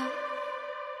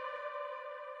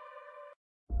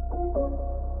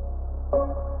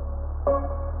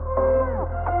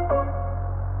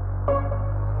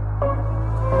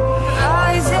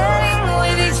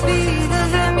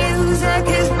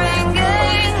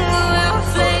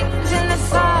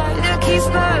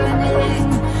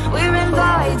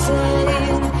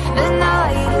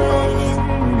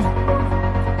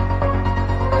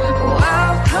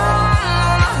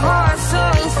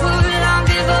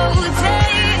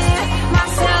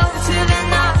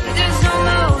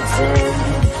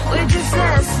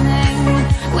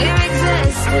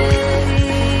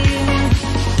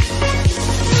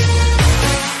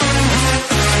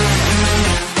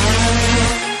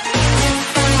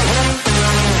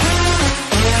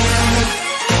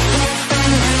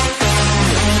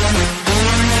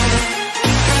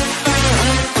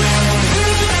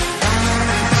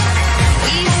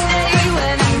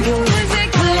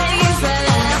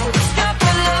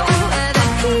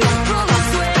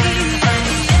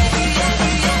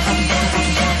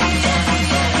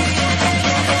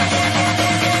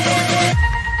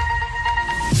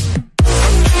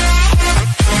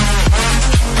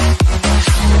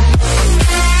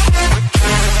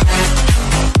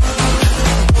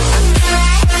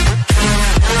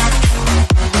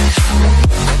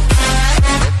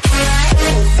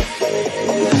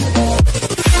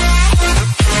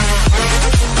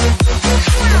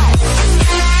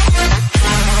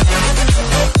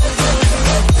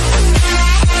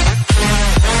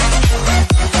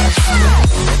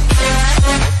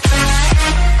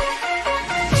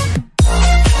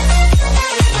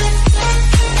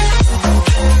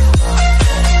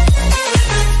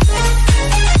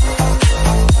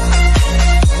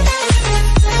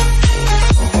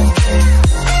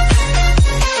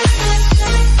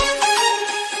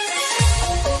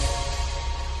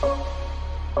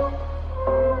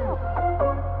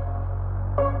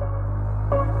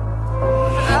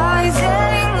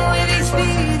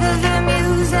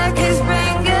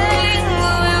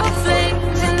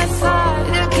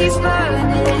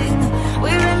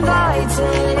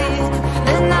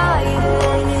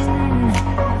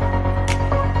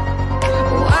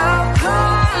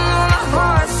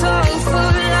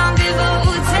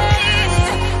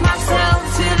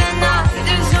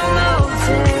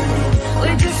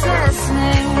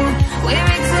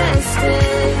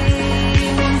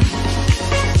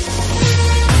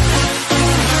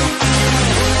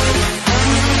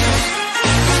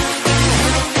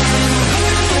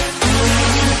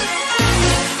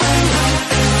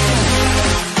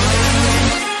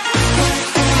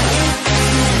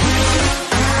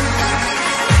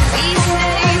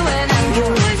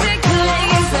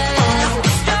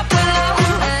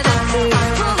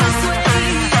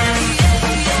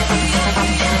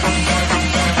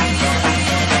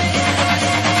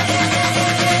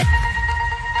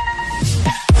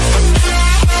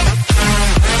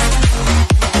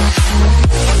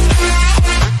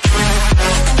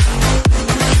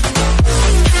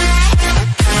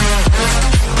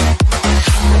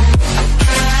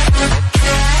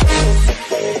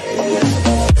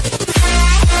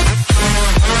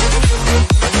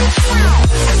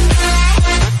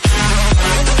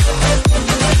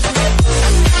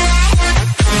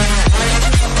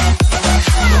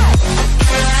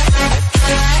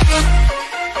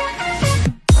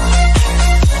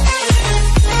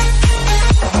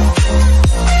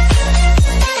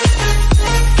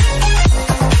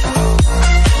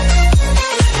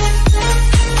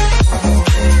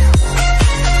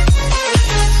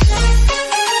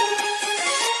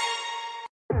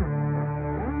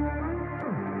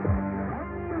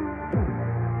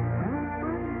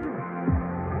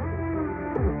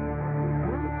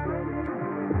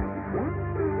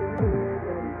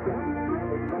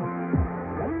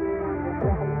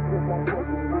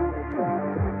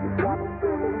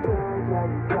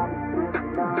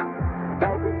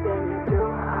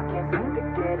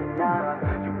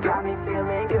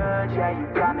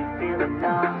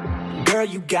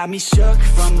you got me shook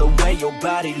from the way your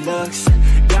body looks.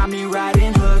 Got me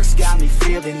riding hooks, got me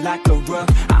feeling like a rook.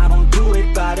 I don't do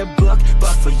it by the book,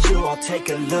 but for you I'll take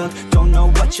a look. Don't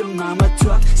know what your mama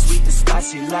took, sweet and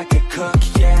spicy like a cook,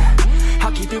 yeah.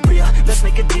 I'll keep it real, let's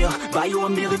make a deal. Buy you a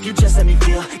meal if you just let me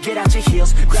feel. Get out your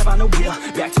heels, grab on the wheel.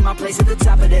 Back to my place at the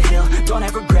top of the hill. Don't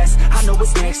have regrets, I know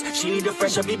what's next. She need a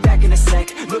fresh, I'll be back in a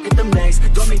sec. Look at them legs,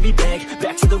 don't make me beg.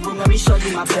 Back to the room, let me show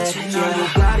you my bed. Yeah,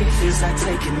 your body feels like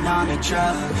taking on a drug.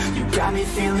 You got me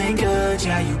feeling good,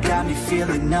 yeah, you got me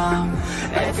feeling numb.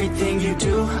 Everything you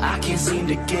do, I can't seem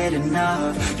to get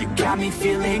enough. You got me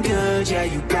feeling good, yeah,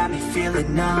 you got me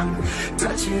feeling numb.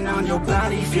 Touching on your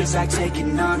body feels like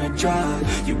taking on a drug.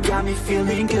 You got me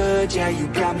feeling good, yeah, you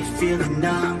got me feeling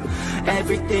numb.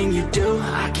 Everything you do,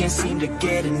 I can't seem to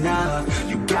get enough.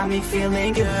 You got me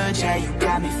feeling good, yeah, you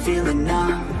got me feeling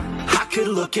numb. I could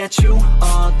look at you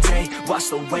all day, watch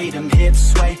the way them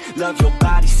hips sway. Love your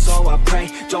body, so I pray,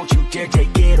 don't you dare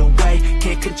take it away.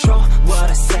 Can't control what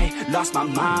I say, lost my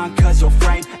mind cause your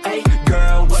frame. Hey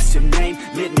girl, what's your name?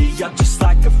 Lit me up just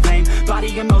like a flame.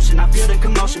 Body in motion, I feel the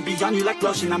commotion, beyond you like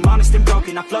lotion. I'm honest and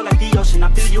broken, I flow like the ocean. I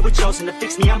feel you were chosen to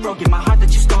fix me, I'm broken. My heart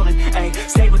that you stolen, hey.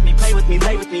 Stay with me, play with me,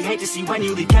 lay with me. Hate to see when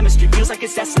you leave, chemistry feels like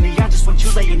it's destiny. I just want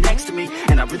you laying next to me,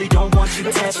 and I really don't want you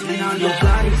to test me. On your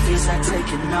body feels like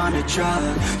taking on a drug.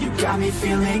 You got me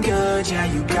feeling good, yeah,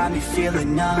 you got me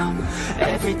feeling numb.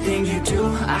 Everything you do,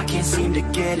 I can't seem to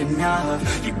get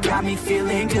enough. You got me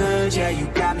feeling good, yeah, you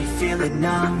got me feeling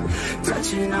numb.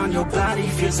 Touching on your body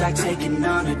feels like taking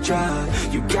on a drug.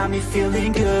 You got me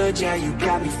feeling good, yeah, you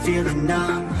got me feeling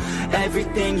numb.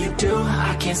 Everything you do,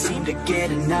 I can't seem to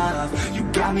get enough. You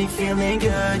got me feeling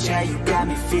good, yeah, you got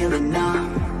me feeling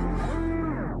numb.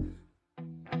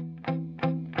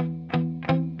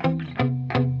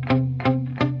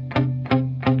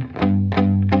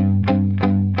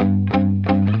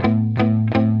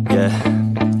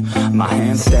 My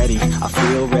hands steady, I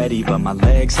feel ready, but my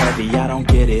legs heavy, I don't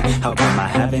get it. How come I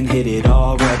haven't hit it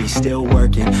already? Still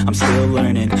working, I'm still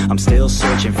learning, I'm still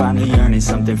searching. Finally earning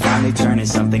something, finally turning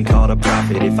something called a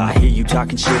profit. If I hear you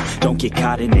talking shit, don't get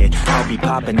caught in it. I'll be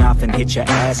popping off and hit your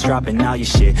ass, dropping all your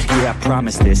shit. Yeah, I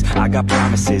promise this, I got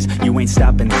promises. You ain't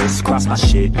stopping this, cross my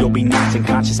shit, you'll be knocked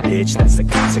unconscious, bitch. That's the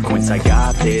consequence, I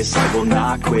got this, I will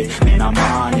not quit. Man, I'm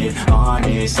on it,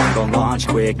 honest. I'm gon' launch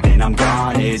quick, then I'm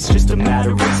gone. It's just a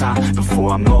matter of time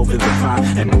before I'm over the prime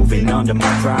and moving under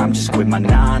my prime. Just quit my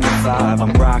 9 to 5,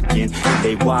 I'm rocking and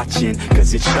they watching,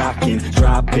 cause it's shocking.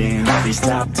 Dropping all these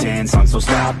top 10 songs, so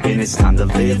stopping. It's time to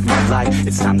live my life,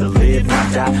 it's time to live,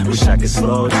 not die. Wish I could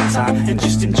slow down time and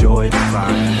just enjoy the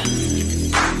climb.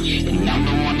 And I'm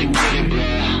the one to get it, bro.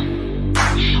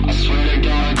 I swear to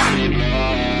God I get it,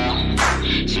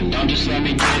 bro. So don't just let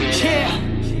me get it.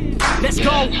 Yeah, let's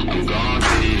go. I'm gonna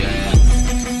get it, yeah.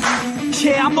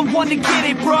 Yeah, I'm the one to get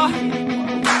it, bruh.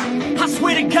 I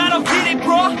swear to God I'll get it,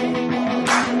 bruh.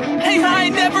 Hey, I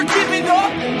ain't never giving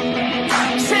up.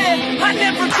 Yeah, I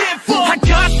never give up. I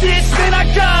got this, man, I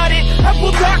got it. I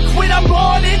will not quit, I'm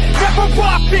on it. Never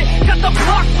rock it. Got the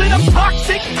block lit, I'm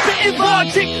toxic. Spitting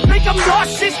logic, make them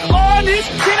nauseous. Honest,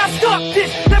 can I stop this?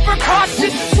 Never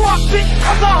cautious, drop it.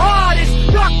 I'm the hardest.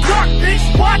 Knock, knock, bitch,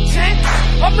 watch it.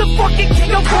 I'm the fucking king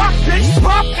of rock, bitch.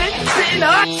 Poppin', spitting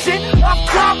hot shit. I'm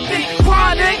topic,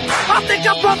 chronic. I think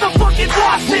I'm motherfucking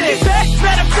lost in it.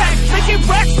 Matter of fact, making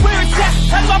racks where it's at.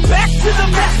 Had my back to the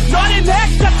mat, not an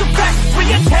act, that's a fact. We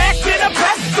attack in a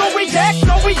pack, no react,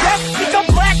 no react. Think I'm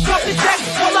black, off his back.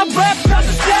 While I rap, not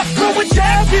the step, throw it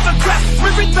down, give a crap.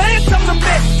 We're advanced, I'm the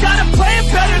man. Got a plan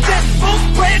better than most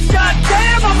brands.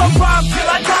 Goddamn, I'm a rhyme till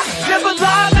I die. Never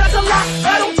lie, that's a lie.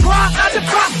 I don't try, I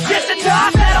defy. Get the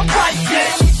time that I'm right,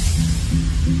 yeah.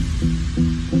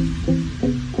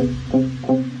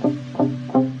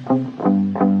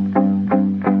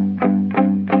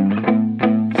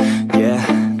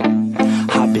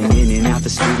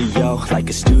 Like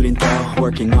a student though,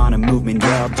 working on a movement,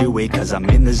 yeah, I'll do it cause I'm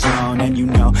in the zone. And you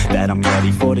know that I'm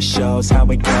ready for the shows. How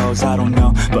it goes, I don't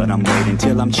know, but I'm waiting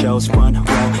till I'm chose. Front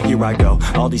row, here I go.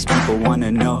 All these people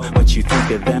wanna know what you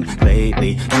think of them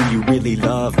lately. Do you really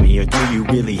love me or do you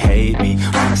really hate me?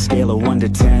 On a scale of 1 to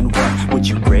 10, what would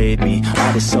you grade me?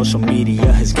 All this social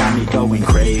media has got me going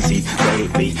crazy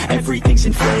lately. Everything's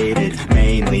inflated,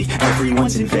 mainly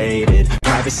everyone's invaded.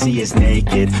 Privacy is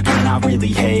naked, man, I really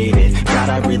hate it. God,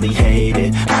 I really hate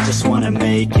it. I just wanna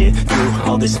make it through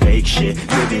all this fake shit.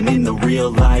 Living in the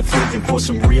real life, living for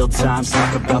some real times.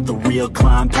 Talk about the real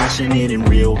climb, passionate in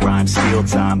real rhymes. Steal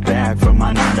time back from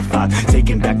my 9 to 5,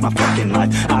 taking back my fucking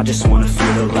life. I just wanna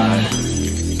feel alive.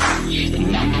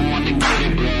 And I'm the one to get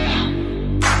it,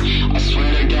 bro. I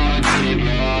swear to God I get it,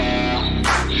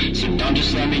 bro. So don't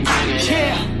just let me get it.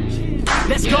 Yeah,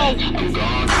 let's go. I'm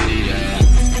gon' get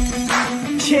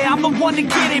it, Yeah, I'm the one to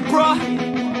get it, bruh.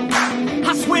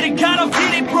 I swear to God I'll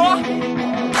get it, bruh.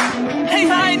 Hey,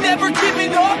 I ain't never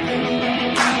giving up.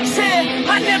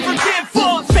 Yeah, I never give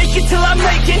up. Fake it till I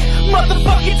make it.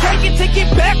 Motherfucking take it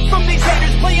back from these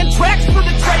haters. Playing tracks for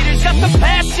the traitors. Got the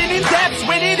passion and that's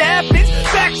when it happens.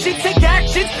 Factions take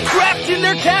actions, drafting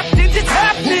their captains. It's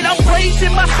happening, I'm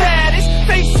raising my status,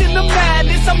 facing the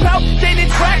madness. I'm out gaining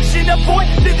traction, avoid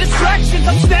the distractions.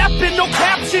 I'm snapping, no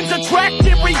captions,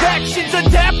 attracting reactions.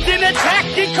 Adapting,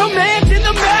 attacking, commanding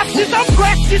the masses. I'm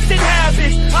practicing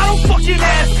habits, I don't fucking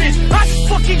ask it, I just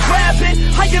fucking grab it.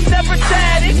 I am never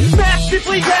static,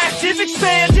 massively active,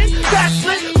 expanding,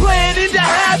 backslid, planning to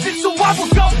have it. So I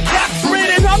will go after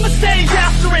it and I'ma stay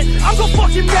after it. I'm gonna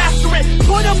fucking master it,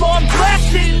 put them on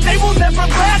blasting. They will never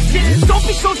last it, don't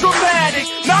be so dramatic.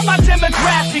 Not my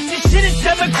demographic, this shit is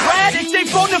democratic. They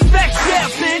phone effects, yeah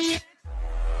bitch.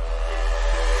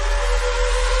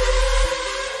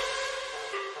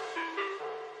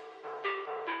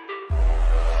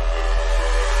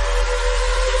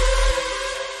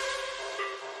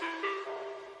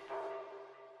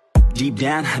 Deep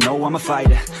down, I know I'm a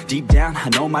fighter. Deep down, I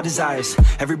know my desires.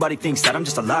 Everybody thinks that I'm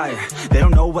just a liar. They don't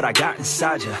know what I got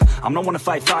inside ya. I'm not one to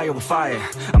fight fire with fire.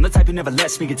 I'm the type who never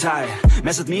lets me get tired.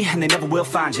 Mess with me and they never will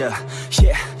find ya.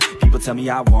 Yeah. People tell me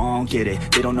I won't get it.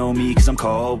 They don't know me cause I'm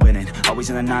cold winning. Always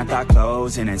in the ninth, I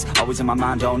close innings. Always in my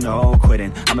mind, don't know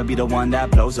quitting. I'ma be the one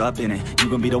that blows up in it. You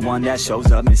gon' be the one that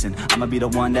shows up missing. I'ma be the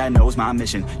one that knows my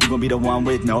mission. You gon' be the one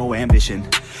with no ambition.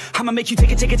 I'ma make you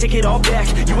take it all back.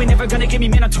 You ain't never gonna get me,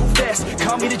 man, I'm too fast.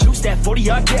 Call me the juice, that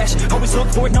 40-yard dash. Always look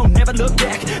forward, no, never look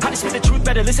back. I just spit the truth,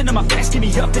 better listen to my facts. Get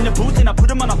me up in the booth and I put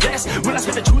them on a blast. When I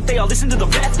spit the truth, they all listen to the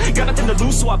rap. Got nothing to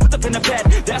lose, so I put the pen to bed.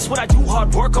 That's what I do,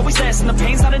 hard work always lasts. And the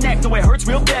pain's not an act, no, it hurts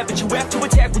real bad. But you have to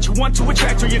attack what you want to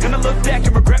attract, or you're gonna look back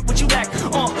and regret what you lack.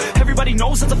 Everybody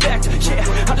knows that's a fact.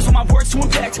 Yeah, I just want my words to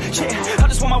impact. Yeah, I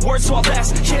just want my words to all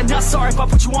last. Yeah, not sorry if I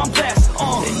put you on blast.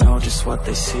 They know just what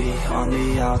they see on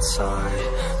the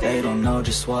outside. They don't know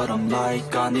just what I'm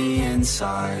like on the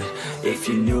inside. If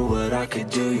you knew what I could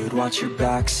do, you'd watch your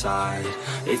backside.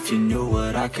 If you knew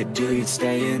what I could do, you'd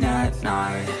stay in at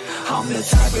night. I'm the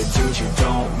type of dude you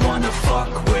don't wanna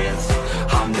fuck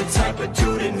with. I'm the type of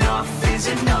dude enough is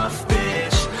enough,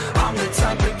 bitch. I'm the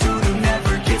type of dude who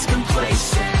never gets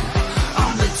complacent.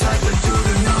 I'm the type of dude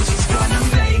who knows he's gonna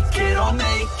make it, I'll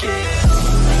make it.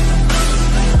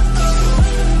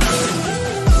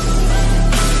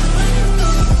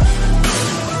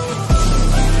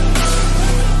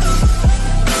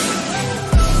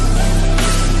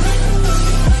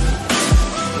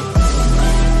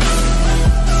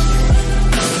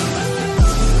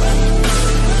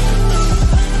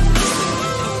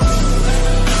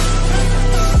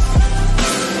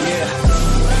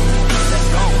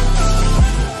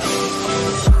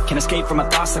 Escape from my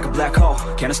thoughts like a black hole.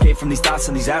 Can't escape from these thoughts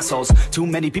and these assholes. Too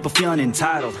many people feeling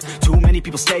entitled. Too many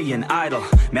people staying idle.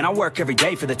 Man, I work every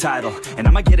day for the title, and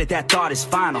I'ma get it, that thought is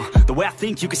final. The way I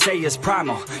think you could say is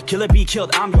primal. Kill it, be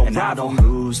killed, I'm your rival. I don't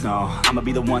lose, no. I'ma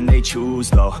be the one they choose,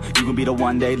 though. You gon' be the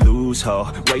one they lose, ho.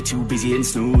 Way too busy and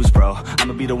snooze, bro.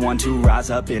 I'ma be the one to rise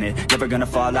up in it. Never gonna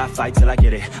fall, I fight till I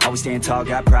get it. Always staying tall,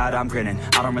 got pride, I'm grinning.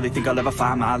 I don't really think I'll ever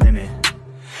find my limit.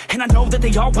 And I know that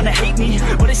they all wanna hate me,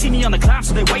 but they see me on the climb,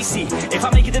 so they wait, see. If I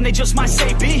make it, then they just might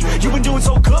say, B, you been doing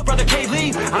so good, brother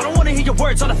K-Lee. I don't wanna hear your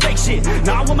words, all the fake shit.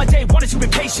 Nah, I want my day, one is you been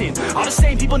patient. All the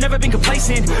same people, never been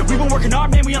complacent. We been working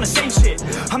hard, man, we on the same shit.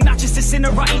 I'm not just a sinner,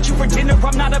 I ain't you for dinner.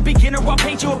 I'm not a beginner, I'll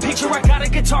paint you a picture. I got a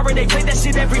guitar and they play that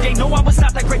shit every day. No, I was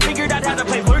not that great, figured out how to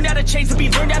play. Learned how to change the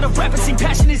beat, learned how to rap and sing.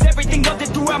 Passion is everything, loved it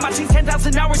throughout my teens.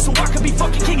 10,000 hours, so I could be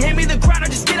fucking king. Hand me the grind, or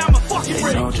just get out my fucking ring.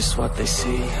 They know just what they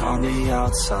see on the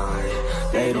outside.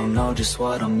 They don't know just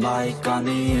what I'm like on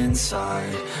the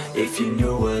inside. If you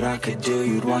knew what I could do,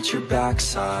 you'd watch your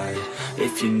backside.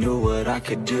 If you knew what I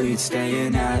could do, you'd stay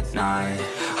in at night.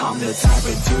 I'm the type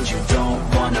of dude you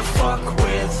don't wanna fuck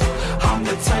with. I'm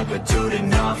the type of dude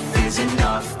enough is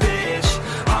enough, bitch.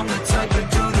 I'm the type of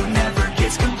dude who never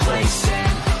gets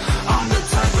complacent. I'm the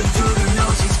type of dude who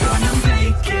knows he's gonna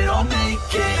make it, I'll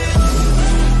make it.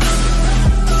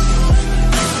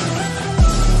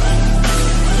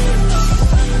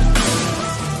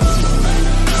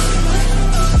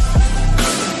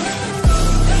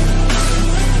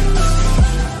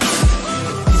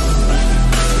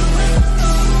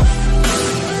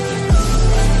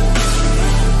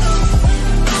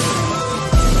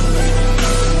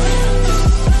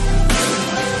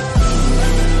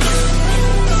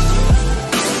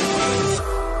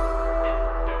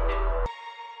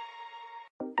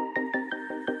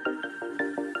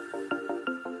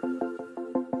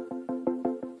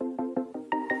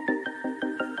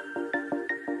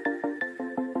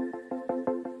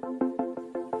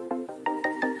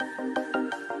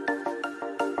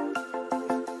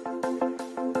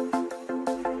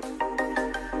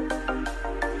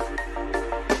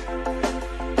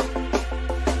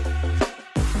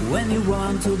 When you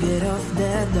want to get off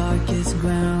the darkest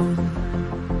ground,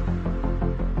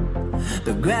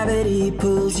 but gravity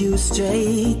pulls you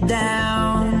straight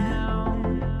down.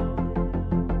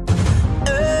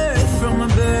 Earth from a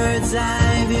bird's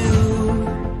eye view.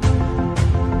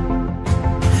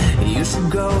 You should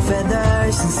grow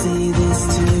feathers and see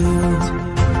this too.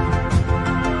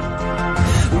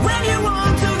 When you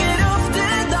want to get off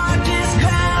the darkest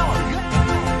ground,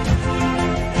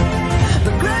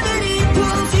 but gravity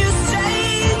pulls you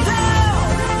straight down.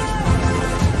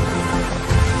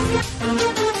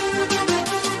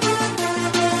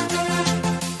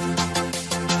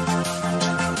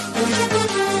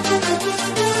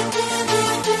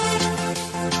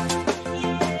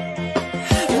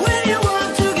 When you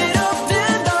want to get off the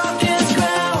darkest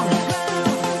ground,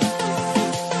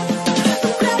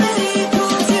 but gravity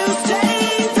pulls you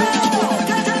straight down.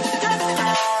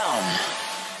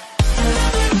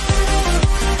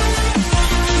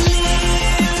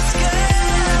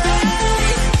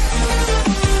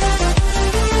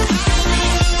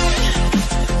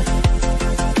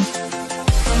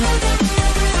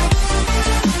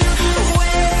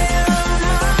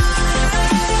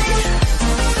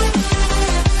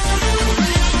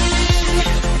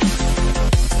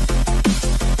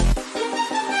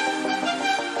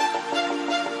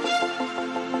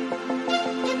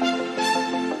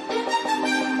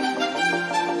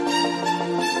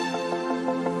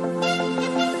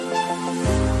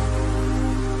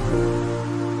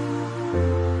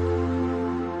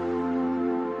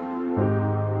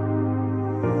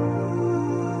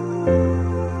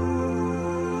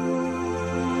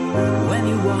 When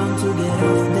you want to get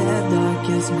off the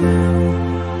darkest ground,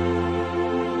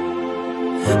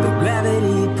 but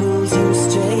gravity pulls you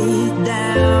straight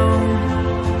down.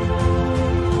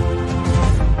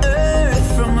 Earth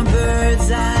from a bird's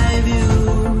eye view.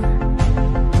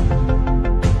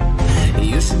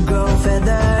 You should grow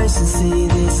feathers and see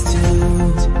this too.